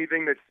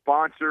 anything that's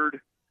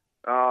sponsored,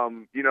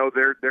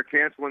 they're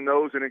canceling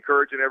those and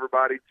encouraging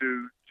everybody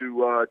to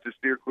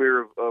steer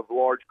clear of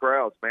large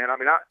crowds, man. I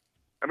mean,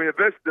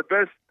 the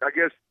best, I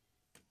guess,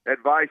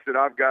 advice that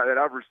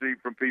I've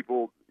received from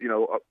people,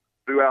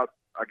 throughout,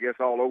 I guess,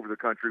 all over the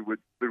country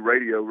through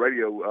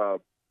radio,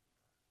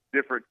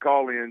 different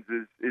call-ins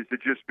is to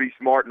just be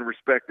smart and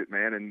respect it,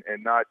 man,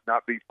 and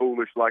not be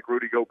foolish like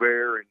Rudy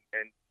Gobert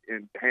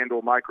and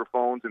handle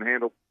microphones and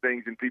handle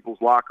things in people's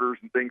lockers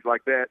and things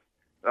like that.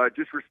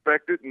 Just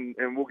respect it,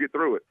 and we'll get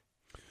through it.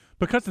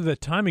 Because of the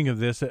timing of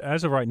this,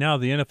 as of right now,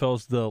 the NFL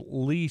is the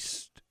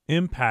least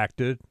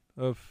impacted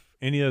of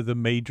any of the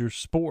major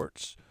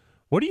sports.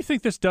 What do you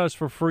think this does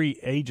for free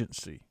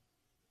agency?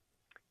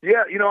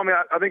 Yeah,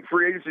 I think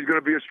free agency is going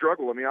to be a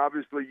struggle. I mean,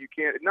 obviously you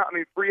can't.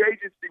 Free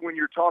agency when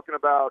you're talking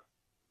about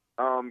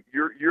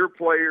your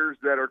players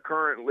that are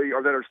currently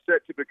or that are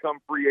set to become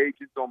free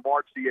agents on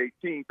March the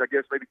 18th. I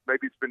guess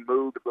maybe it's been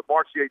moved, but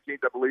March the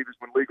 18th, I believe, is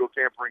when the legal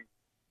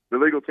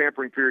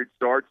tampering period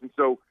starts. And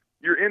so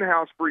your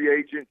in-house free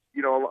agents,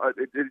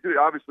 it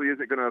obviously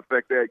isn't going to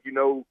affect that. You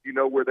know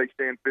where they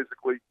stand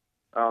physically.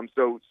 And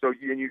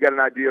you got an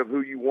idea of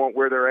who you want,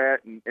 where they're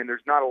at, and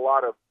there's not a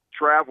lot of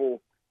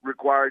travel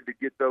required to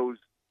get those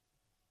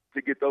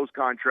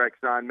contracts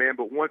signed, man.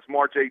 But once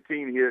March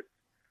 18 hits,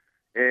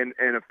 and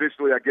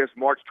officially, I guess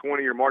March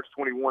 20 or March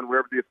 21,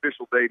 wherever the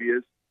official date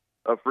is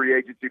of free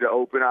agency to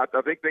open, I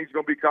think things are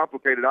going to be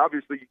complicated.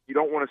 Obviously, you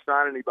don't want to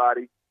sign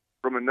anybody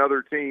from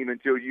another team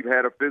until you've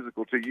had a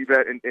physical. Till you've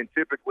had, and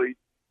typically,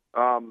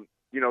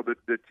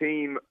 the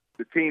team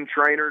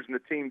trainers and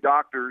the team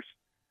doctors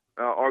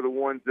are the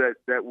ones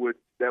that would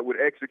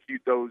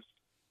execute those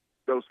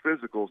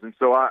physicals. And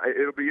so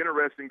it'll be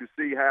interesting to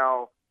see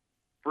how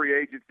free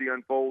agency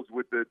unfolds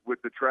with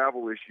the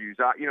travel issues.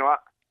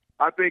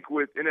 I think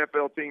with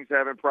NFL teams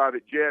having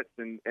private jets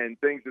and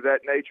things of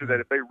that nature, that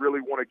if they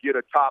really want to get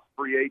a top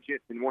free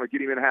agent and want to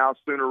get him in-house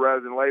sooner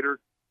rather than later,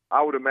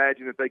 I would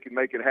imagine that they can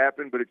make it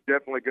happen. But it's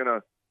definitely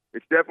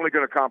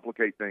gonna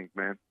complicate things,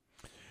 man.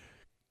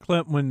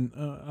 Clint, when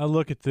I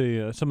look at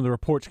some of the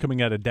reports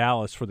coming out of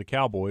Dallas for the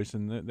Cowboys,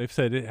 and they've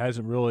said it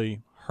hasn't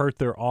really hurt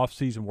their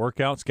off-season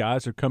workouts.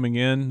 Guys are coming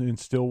in and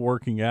still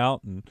working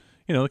out, and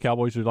the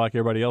Cowboys are like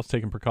everybody else,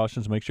 taking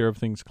precautions to make sure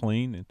everything's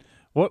clean. And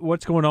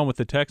what's going on with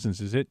the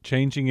Texans? Is it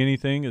changing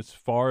anything as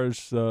far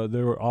as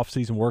their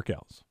off-season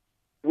workouts?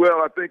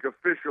 Well, I think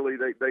officially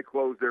they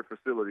closed their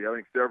facility. I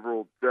think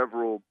several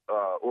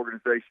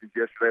organizations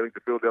yesterday. I think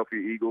the Philadelphia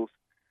Eagles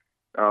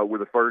were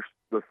the first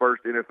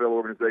NFL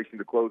organization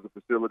to close the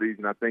facilities,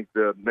 and I think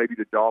maybe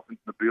the Dolphins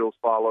and the Bills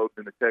followed,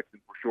 and the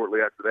Texans were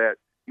shortly after that.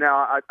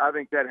 Now, I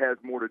think that has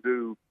more to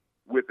do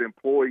with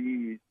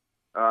employees.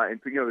 And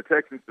the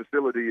Texans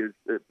facility is,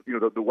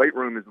 the weight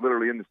room is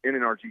literally in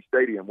NRG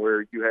Stadium,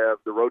 where you have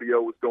the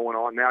rodeo was going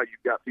on. Now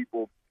you've got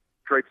people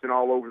traipsing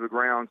all over the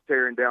grounds,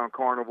 tearing down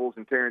carnivals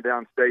and tearing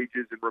down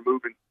stages and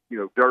removing,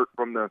 dirt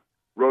from the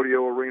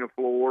rodeo arena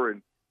floor.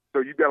 And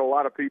so you've got a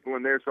lot of people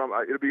in there. So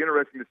it'll be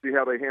interesting to see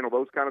how they handle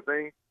those kind of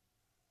things.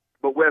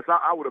 But Wes,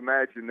 I would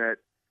imagine that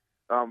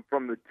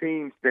from the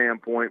team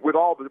standpoint, with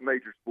all the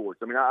major sports,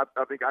 I mean, I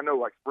think I know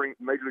like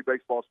Major League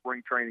Baseball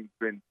spring training's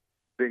been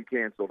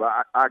canceled.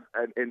 And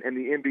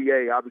the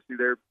NBA, obviously,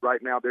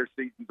 right now their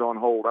season's on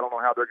hold. I don't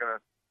know how they're going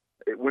to,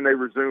 when they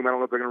resume, I don't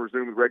know if they're going to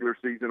resume with regular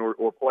season or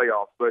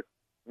playoffs. But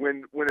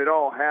when it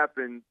all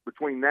happens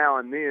between now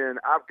and then,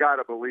 I've got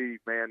to believe,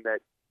 man,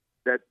 that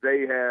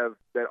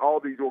all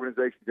these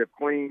organizations have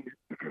cleaned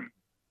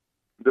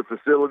the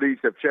facilities,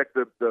 have checked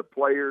the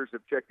players,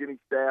 have checked any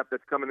staff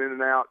that's coming in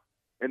and out,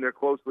 and they're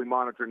closely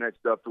monitoring that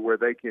stuff to where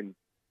they can.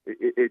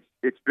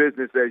 It's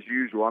business as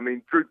usual. I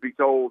mean, truth be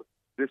told,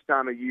 this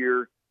time of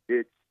year,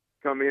 it's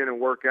come in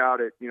and work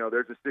out at,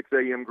 there's a 6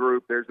 a.m.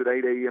 group, there's an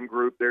 8 a.m.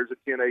 group, there's a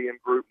 10 a.m.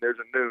 group, there's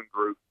a noon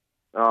group.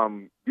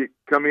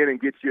 Come in and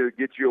get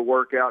you a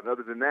workout. And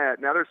other than that,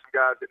 now there's some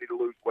guys that need to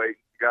lose weight,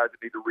 some guys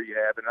that need to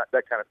rehab and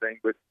that kind of thing.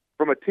 But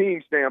from a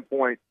team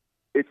standpoint,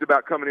 it's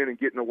about coming in and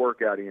getting a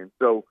workout in.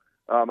 So,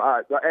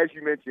 as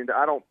you mentioned,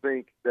 I don't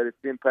think that it's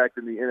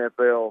impacting the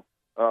NFL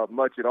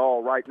much at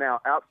all right now,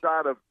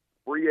 outside of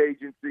free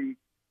agency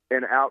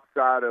and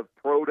outside of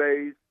pro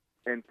days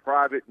and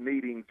private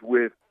meetings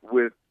with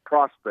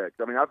prospects.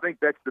 I mean, I think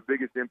that's the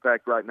biggest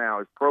impact right now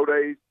is pro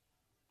days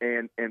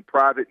and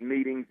private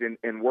meetings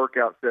and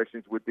workout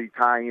sessions with these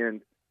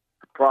high-end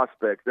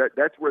prospects.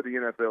 That's where the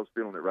NFL is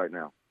feeling it right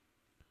now.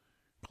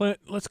 Clint,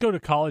 let's go to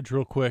college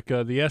real quick.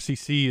 The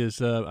SEC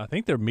is, I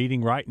think they're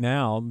meeting right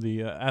now,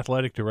 the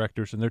athletic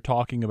directors, and they're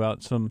talking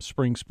about some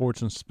spring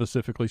sports and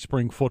specifically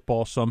spring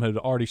football. Some had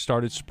already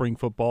started spring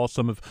football.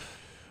 Some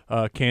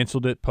have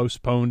canceled it,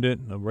 postponed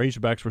it. The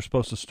Razorbacks were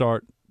supposed to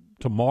start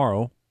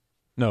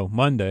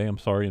Monday,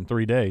 in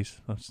 3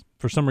 days.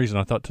 For some reason,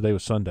 I thought today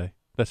was Sunday.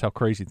 That's how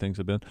crazy things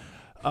have been.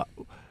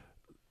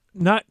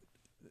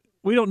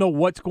 We don't know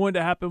what's going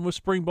to happen with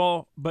spring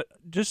ball, but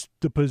just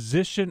the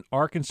position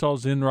Arkansas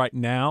is in right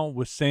now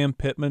with Sam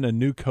Pittman, a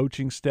new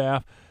coaching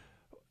staff,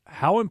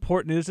 how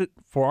important is it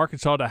for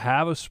Arkansas to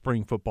have a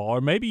spring football?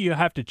 Or maybe you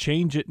have to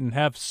change it and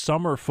have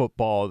summer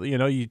football. You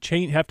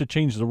have to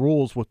change the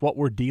rules with what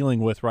we're dealing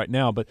with right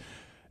now, but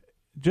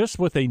just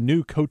with a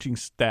new coaching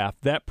staff,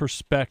 that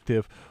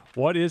perspective,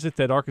 what is it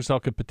that Arkansas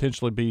could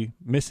potentially be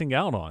missing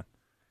out on?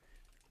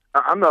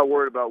 I'm not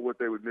worried about what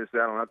they would miss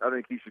out on. I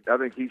think he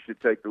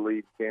should take the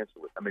lead and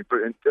cancel it. I mean,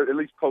 at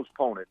least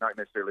postpone it, not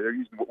necessarily.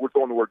 We're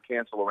throwing the word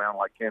cancel around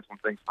like canceling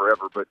things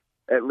forever, but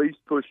at least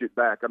push it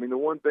back. I mean, the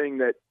one thing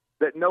that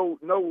no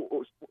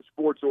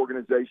sports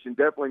organization,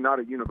 definitely not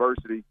a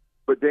university,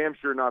 but damn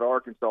sure not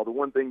Arkansas. The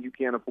one thing you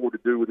can't afford to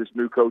do with this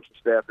new coaching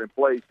staff in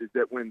place is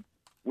that when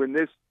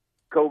this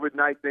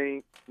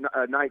COVID-19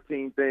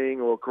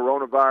 thing or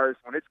coronavirus,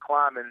 when it's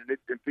climbing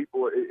and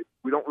people,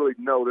 we don't really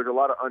know. There's a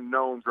lot of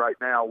unknowns right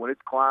now. When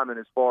it's climbing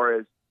as far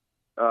as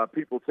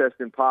people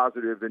testing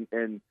positive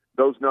and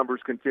those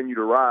numbers continue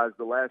to rise,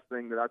 the last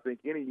thing that I think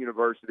any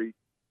university,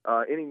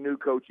 any new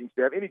coaching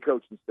staff, any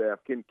coaching staff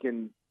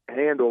can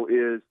handle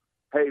is,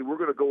 hey, we're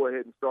going to go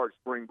ahead and start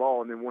spring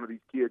ball, and then one of these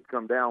kids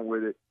come down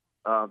with it,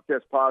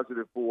 test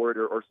positive for it,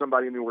 or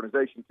somebody in the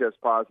organization tests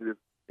positive,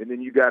 and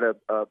then you got a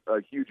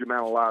huge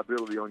amount of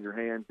liability on your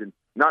hands. And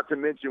not to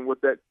mention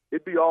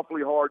it'd be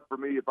awfully hard for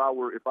me if I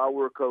were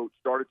a coach,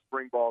 started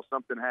spring ball,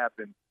 something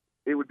happened.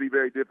 It would be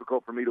very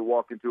difficult for me to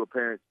walk into a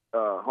parent's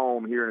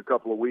home here in a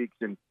couple of weeks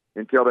and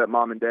tell that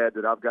mom and dad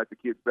that I've got the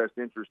kid's best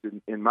interest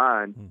in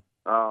mind.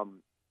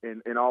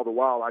 And all the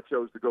while I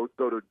chose to go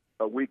to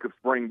a week of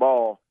spring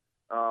ball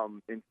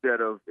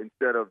instead of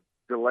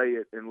delay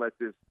it and let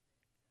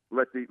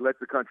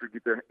the country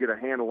get a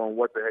handle on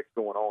what the heck's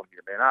going on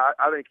here, man.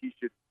 I think he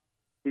should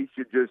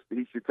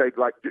take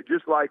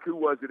just like who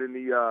was it in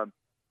the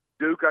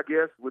Duke, I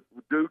guess, with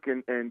Duke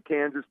and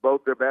Kansas,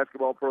 both their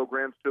basketball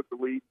programs took the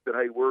lead and said,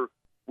 hey,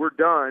 we're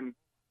done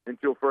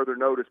until further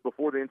notice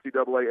before the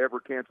NCAA ever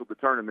canceled the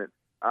tournament.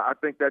 I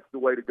think that's the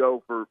way to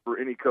go for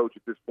any coach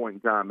at this point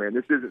in time, man.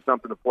 This isn't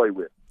something to play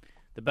with.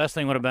 The best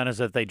thing would have been is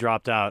if they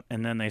dropped out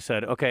and then they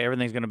said, okay,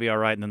 everything's going to be all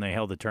right, and then they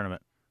held the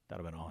tournament.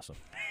 That would have been awesome.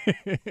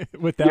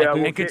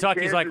 And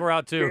Kentucky's like, we're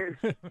out too.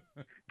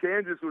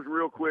 Kansas was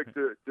real quick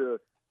to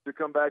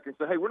come back and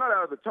say, hey, we're not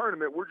out of the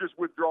tournament. We're just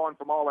withdrawing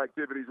from all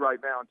activities right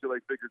now until they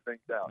figure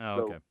things out.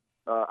 Oh, okay.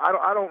 So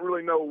I don't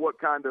really know what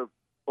kind of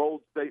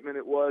bold statement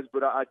it was,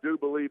 but I do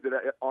believe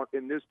that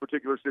in this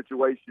particular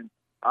situation,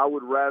 I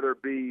would rather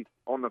be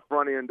on the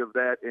front end of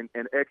that and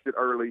exit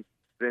early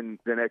than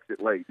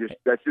exit late.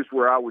 That's just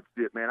where I would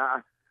sit, man.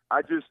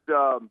 I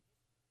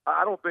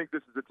don't think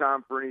this is a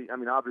time for any. I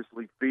mean,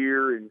 obviously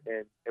fear and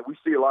we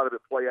see a lot of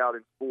it play out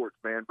in sports,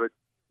 man. But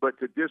but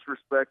to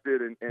disrespect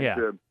it and Yeah.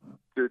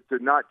 to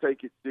not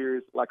take it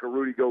serious like a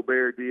Rudy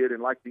Gobert did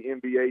and like the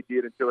NBA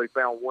did until they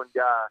found one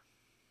guy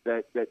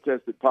that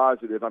tested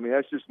positive. I mean,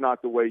 that's just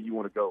not the way you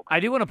want to go. I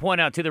do want to point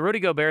out, too, the Rudy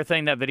Gobert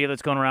thing, that video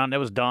that's going around, that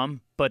was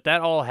dumb, but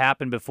that all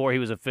happened before he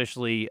was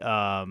officially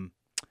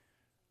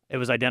it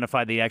was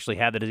identified that he actually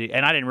had the disease.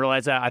 And I didn't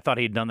realize that. I thought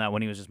he'd done that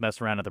when he was just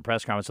messing around at the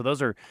press conference.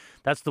 So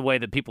that's the way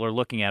that people are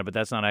looking at it, but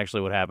that's not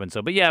actually what happened.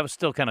 So, but yeah, it was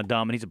still kind of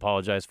dumb, and he's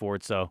apologized for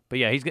it. So, but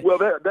yeah, he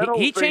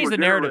changed the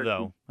narrative,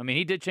 though. I mean,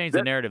 he did change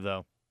the narrative,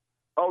 though.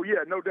 Oh,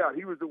 yeah, no doubt.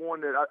 He was the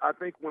one that I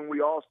think when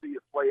we all see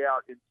it play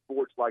out in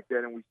sports like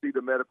that, and we see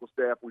the medical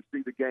staff, we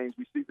see the games,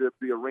 we see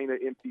the arena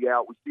empty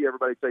out, we see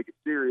everybody take it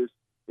serious.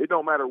 It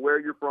don't matter where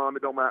you're from.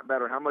 It don't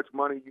matter how much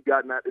money you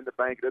got in the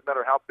bank. It doesn't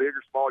matter how big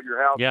or small your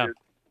house is.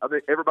 I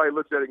think everybody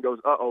looks at it and goes,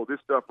 uh-oh, this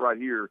stuff right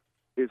here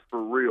is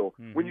for real.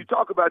 Mm-hmm. When you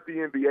talk about the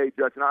NBA,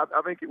 Justin,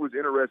 I think it was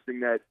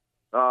interesting that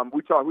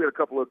we had a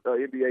couple of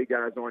NBA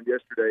guys on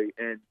yesterday,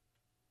 and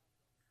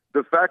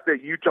the fact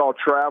that Utah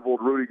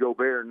traveled Rudy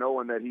Gobert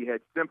knowing that he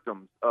had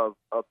symptoms of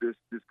this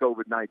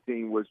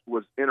COVID-19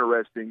 was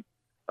interesting.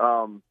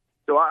 So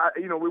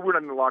we're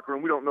not in the locker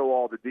room. We don't know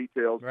all the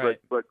details, right.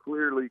 but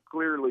clearly,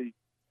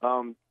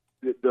 I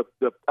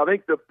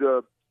think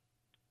the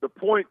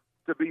point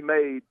to be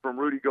made from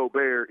Rudy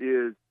Gobert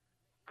is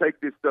take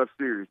this stuff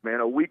serious, man.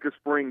 A week of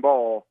spring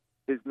ball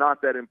is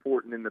not that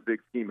important in the big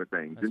scheme of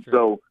things. That's and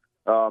true.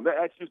 So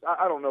that's just,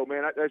 I don't know,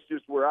 man. That's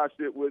just where I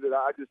sit with it.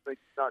 I just think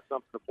it's not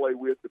something to play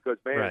with because,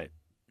 man, right.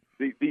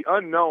 the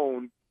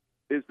unknown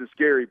is the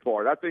scary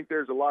part. I think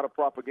there's a lot of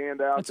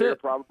propaganda out there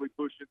probably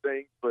pushing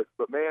things, but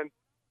man,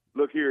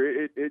 look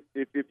here,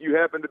 if you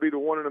happen to be the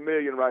one in a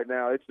million right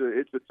now, it's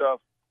a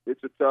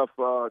tough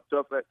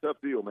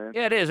deal, man.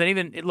 Yeah, it is. And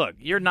even look,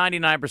 you're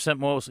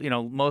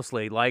 99%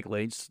 mostly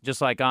likely,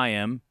 just like I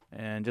am,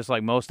 and just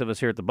like most of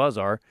us here at the Buzz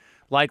are,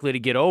 likely to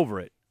get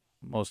over it.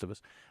 Most of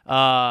us.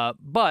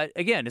 But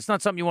again, it's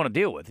not something you want to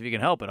deal with if you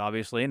can help it,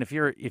 obviously. And if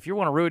you're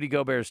one of Rudy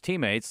Gobert's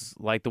teammates,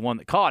 like the one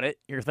that caught it,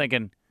 you're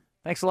thinking,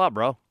 thanks a lot,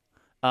 bro.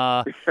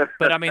 But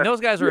I mean,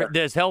 those guys are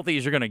as healthy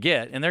as you're going to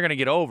get, and they're going to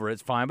get over it.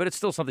 It's fine, but it's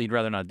still something you'd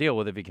rather not deal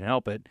with if you can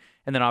help it.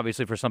 And then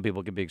obviously for some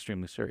people, it can be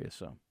extremely serious.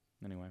 So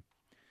anyway.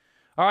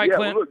 All right,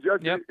 Clint. Well, look,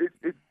 Judge,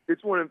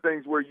 it's one of the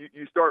things where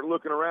you start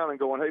looking around and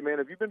going, hey, man,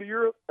 have you been to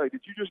Europe? Hey,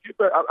 did you just get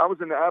back? I was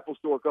in the Apple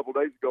store a couple of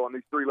days ago, and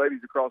these three ladies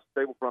across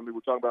the table from me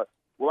were talking about,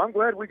 well, I'm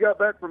glad we got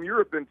back from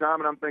Europe in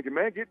time. And I'm thinking,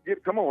 man,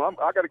 come on.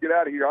 I got to get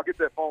out of here. I'll get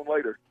that phone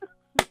later.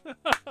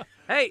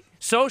 Hey,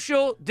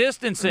 social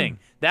distancing.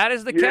 That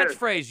is the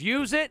catchphrase.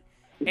 Use it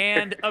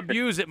and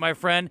abuse it, my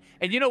friend.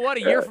 And you know what?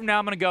 A year from now,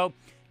 I'm going to go,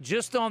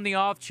 just on the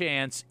off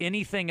chance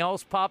anything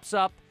else pops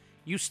up,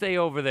 you stay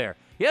over there.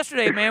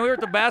 Yesterday, man, we were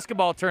at the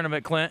basketball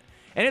tournament, Clint,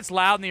 and it's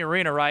loud in the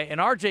arena, right? And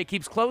RJ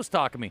keeps close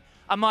talking me.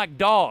 I'm like,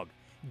 dog,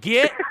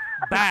 get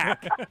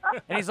back.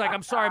 And he's like,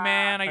 I'm sorry,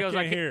 man. I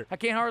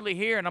can't hardly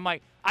hear. And I'm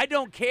like, I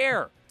don't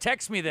care.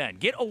 Text me then.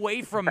 Get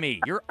away from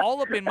me. You're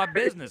all up in my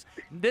business.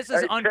 This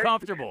is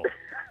uncomfortable.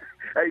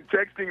 Hey,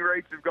 texting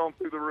rates have gone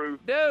through the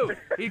roof. Dude,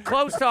 he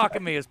close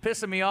talking me. It's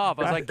pissing me off.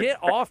 I was like,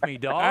 get off me,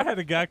 dog. I had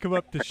a guy come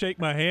up to shake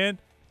my hand,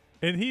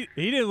 and he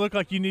didn't look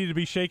like you needed to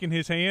be shaking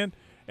his hand.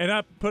 And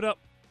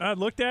I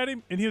looked at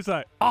him, and he was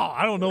like, oh,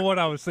 I don't know what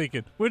I was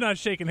thinking. We're not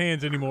shaking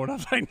hands anymore. And I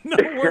was like, no,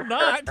 we're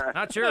not.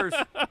 Not yours.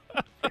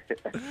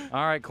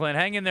 All right, Clint,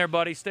 hang in there,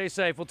 buddy. Stay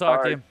safe. We'll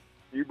talk to you.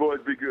 You boys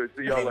be good.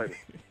 See y'all later.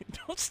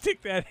 Don't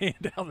stick that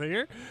hand out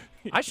there.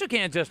 I shook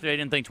hands yesterday. I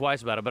didn't think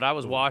twice about it, but I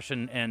was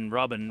washing and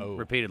rubbing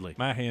repeatedly.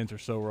 My hands are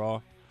so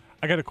raw.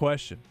 I got a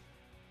question.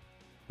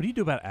 What do you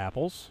do about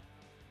apples?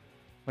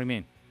 What do you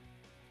mean?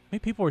 Many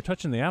people were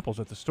touching the apples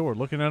at the store,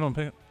 looking at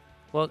them.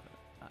 Well,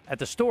 at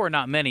the store,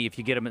 not many. If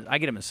you get them, I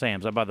get them at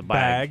Sam's. I buy the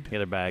bag. The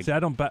other bag. See, I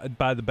don't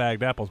buy the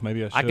bagged apples.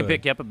 Maybe I should. I can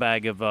pick you up a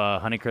bag of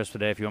Honeycrisp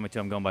today if you want me to.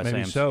 I'm going by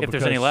Maybe Sam's. So, if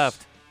there's any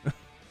left.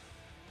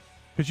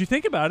 Because you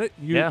think about it,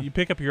 you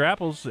pick up your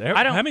apples.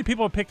 How many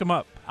people have picked them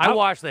up? I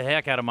wash the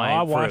heck out of my fruit.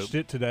 I washed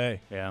it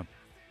today. Yeah.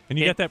 And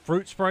you got that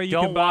fruit spray you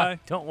can buy?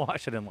 Don't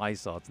wash it in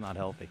Lysol. It's not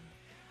healthy.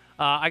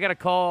 I got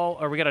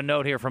we got a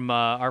note here from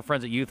our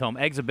friends at Youth Home.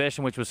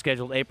 Exhibition, which was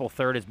scheduled April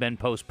 3rd, has been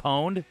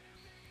postponed.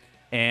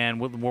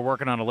 And we're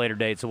working on a later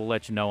date, so we'll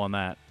let you know on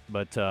that.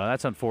 But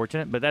that's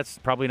unfortunate, but that's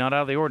probably not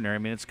out of the ordinary. I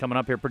mean, it's coming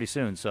up here pretty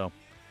soon. So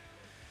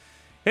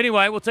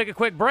anyway, we'll take a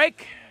quick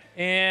break,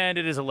 and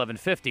it is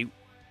 11:50.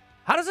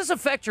 How does this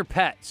affect your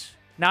pets?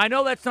 Now, I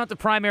know that's not the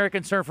primary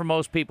concern for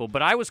most people,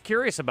 but I was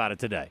curious about it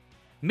today.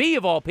 Me,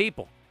 of all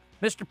people,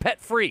 Mr.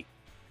 Pet Free,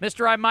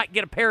 Mr. I might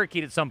get a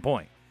parakeet at some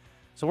point.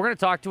 So we're going to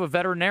talk to a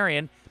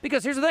veterinarian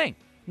because here's the thing.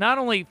 Not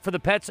only for the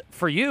pets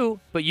for you,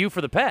 but you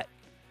for the pet.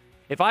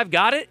 If I've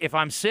got it, if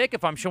I'm sick,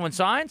 if I'm showing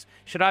signs,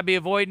 should I be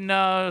avoiding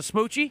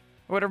Smoochie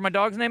or whatever my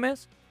dog's name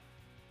is?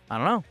 I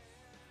don't know,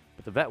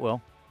 but the vet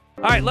will.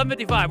 All right,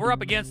 11:55. We're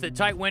up against it.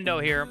 Tight window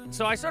here.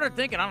 So I started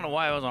thinking, I don't know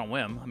why I was on a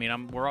whim. I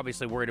mean, we're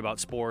obviously worried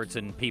about sports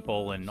and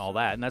people and all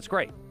that, and that's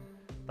great.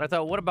 But I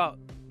thought, what about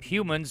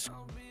humans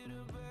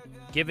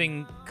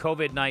giving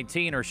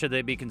COVID-19, or should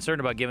they be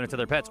concerned about giving it to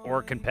their pets,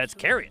 or can pets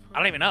carry it? I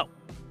don't even know.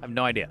 I have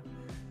no idea.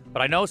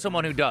 But I know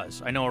someone who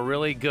does. I know a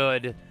really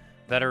good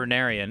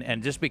veterinarian,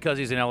 and just because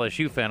he's an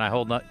LSU fan, I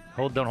don't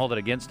hold it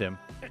against him.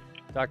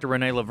 Dr.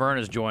 Renee Laverne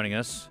is joining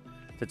us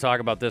to talk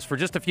about this for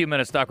just a few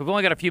minutes, Doc. We've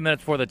only got a few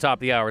minutes before the top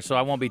of the hour, so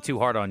I won't be too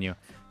hard on you.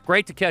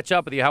 Great to catch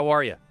up with you. How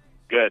are you?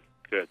 Good.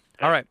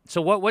 All right.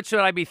 So what should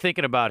I be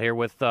thinking about here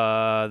with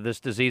this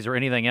disease or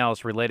anything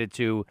else related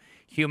to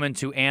human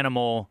to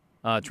animal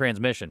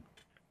transmission?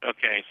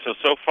 Okay,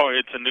 so far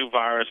it's a new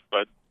virus,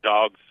 but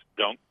dogs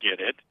don't get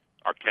it,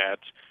 or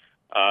cats.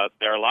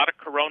 There are a lot of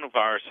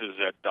coronaviruses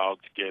that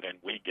dogs get and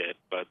we get,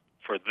 but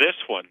for this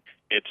one,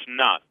 it's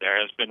not. There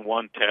has been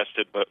one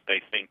tested, but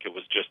they think it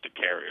was just a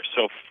carrier.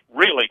 So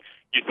really,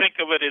 you think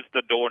of it as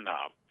the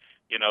doorknob.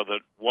 You know,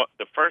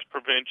 the first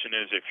prevention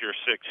is if you're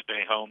sick,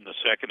 stay home. The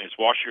second is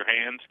wash your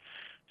hands.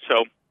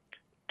 So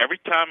every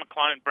time a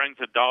client brings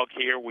a dog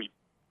here, we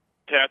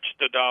touch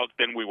the dog,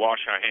 then we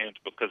wash our hands,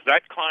 because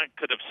that client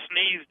could have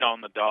sneezed on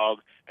the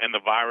dog and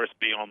the virus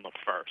be on the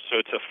fur. So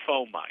it's a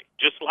fomite,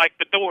 just like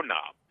the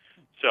doorknob.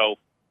 So,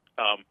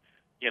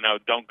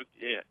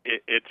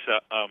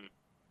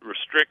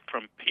 restrict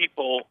from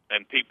people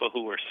and people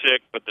who are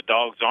sick, but the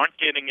dogs aren't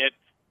getting it,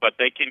 but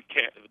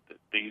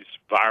these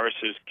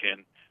viruses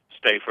can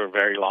stay for a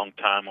very long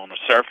time on a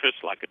surface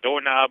like a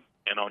doorknob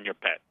and on your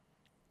pet.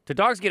 Do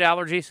dogs get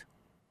allergies?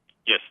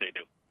 Yes, they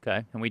do.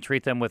 Okay. And we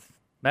treat them with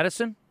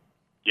medicine?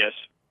 Yes.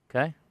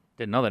 Okay.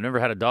 Didn't know that. Never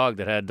had a dog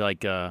that had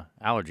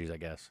allergies, I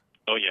guess.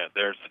 Oh yeah,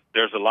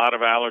 there's a lot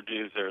of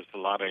allergies. There's a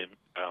lot of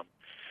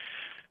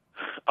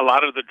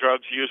the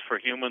drugs used for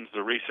humans.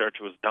 The research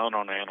was done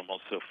on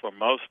animals. So for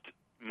most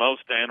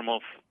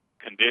animal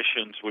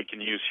conditions, we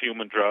can use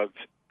human drugs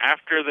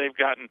after they've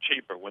gotten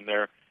cheaper. When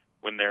they're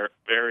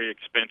very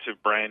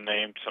expensive brand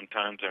names,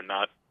 sometimes they're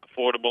not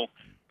affordable.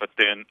 But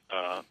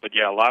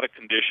a lot of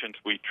conditions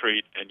we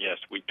treat, and yes,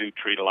 we do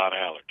treat a lot of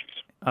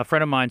allergies. A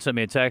friend of mine sent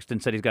me a text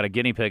and said he's got a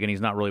guinea pig and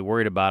he's not really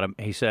worried about him.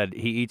 He said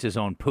he eats his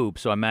own poop,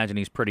 so I imagine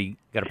he's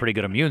got a pretty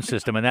good immune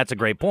system, and that's a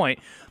great point.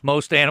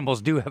 Most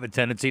animals do have a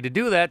tendency to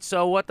do that,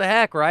 so what the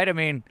heck, right? I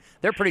mean,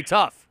 they're pretty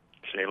tough.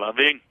 C'est la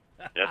vie.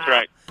 That's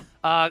right.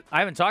 I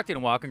haven't talked to you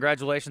in a while.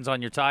 Congratulations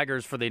on your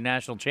Tigers for the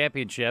national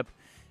championship.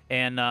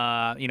 And,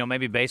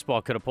 maybe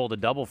baseball could have pulled a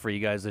double for you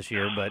guys this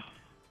year, but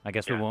I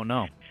guess we won't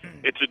know.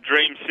 It's a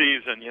dream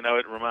season.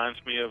 It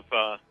reminds me of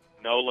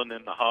Nolan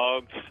and the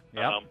Hogs.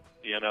 Yep.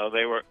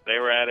 They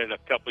were at it a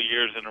couple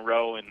years in a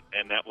row, and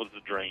that was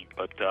the dream.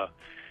 But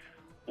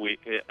we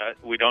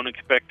don't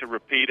expect to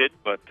repeat it,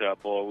 but,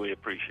 boy, we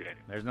appreciate it.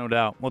 There's no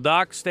doubt. Well,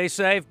 Doc, stay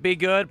safe, be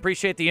good,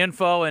 appreciate the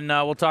info, and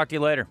we'll talk to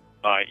you later.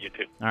 All right, you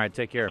too. All right,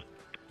 take care.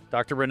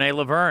 Dr. Renee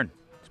Laverne,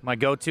 my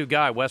go-to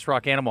guy. West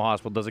Rock Animal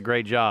Hospital does a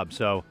great job.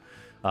 So,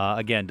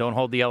 again, don't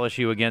hold the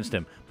LSU against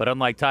him. But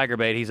unlike Tiger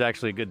Bait, he's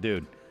actually a good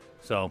dude.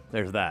 So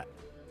there's that.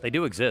 They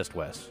do exist,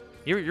 Wes.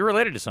 You're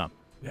related to some.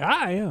 Yeah,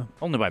 I am.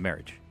 Only by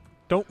marriage.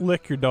 Don't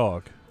lick your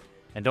dog.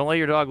 And don't let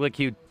your dog lick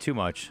you too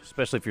much,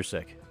 especially if you're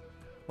sick.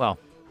 Well,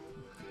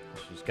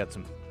 she's got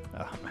some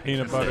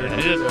peanut butter.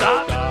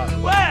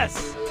 Stop.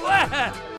 Wes!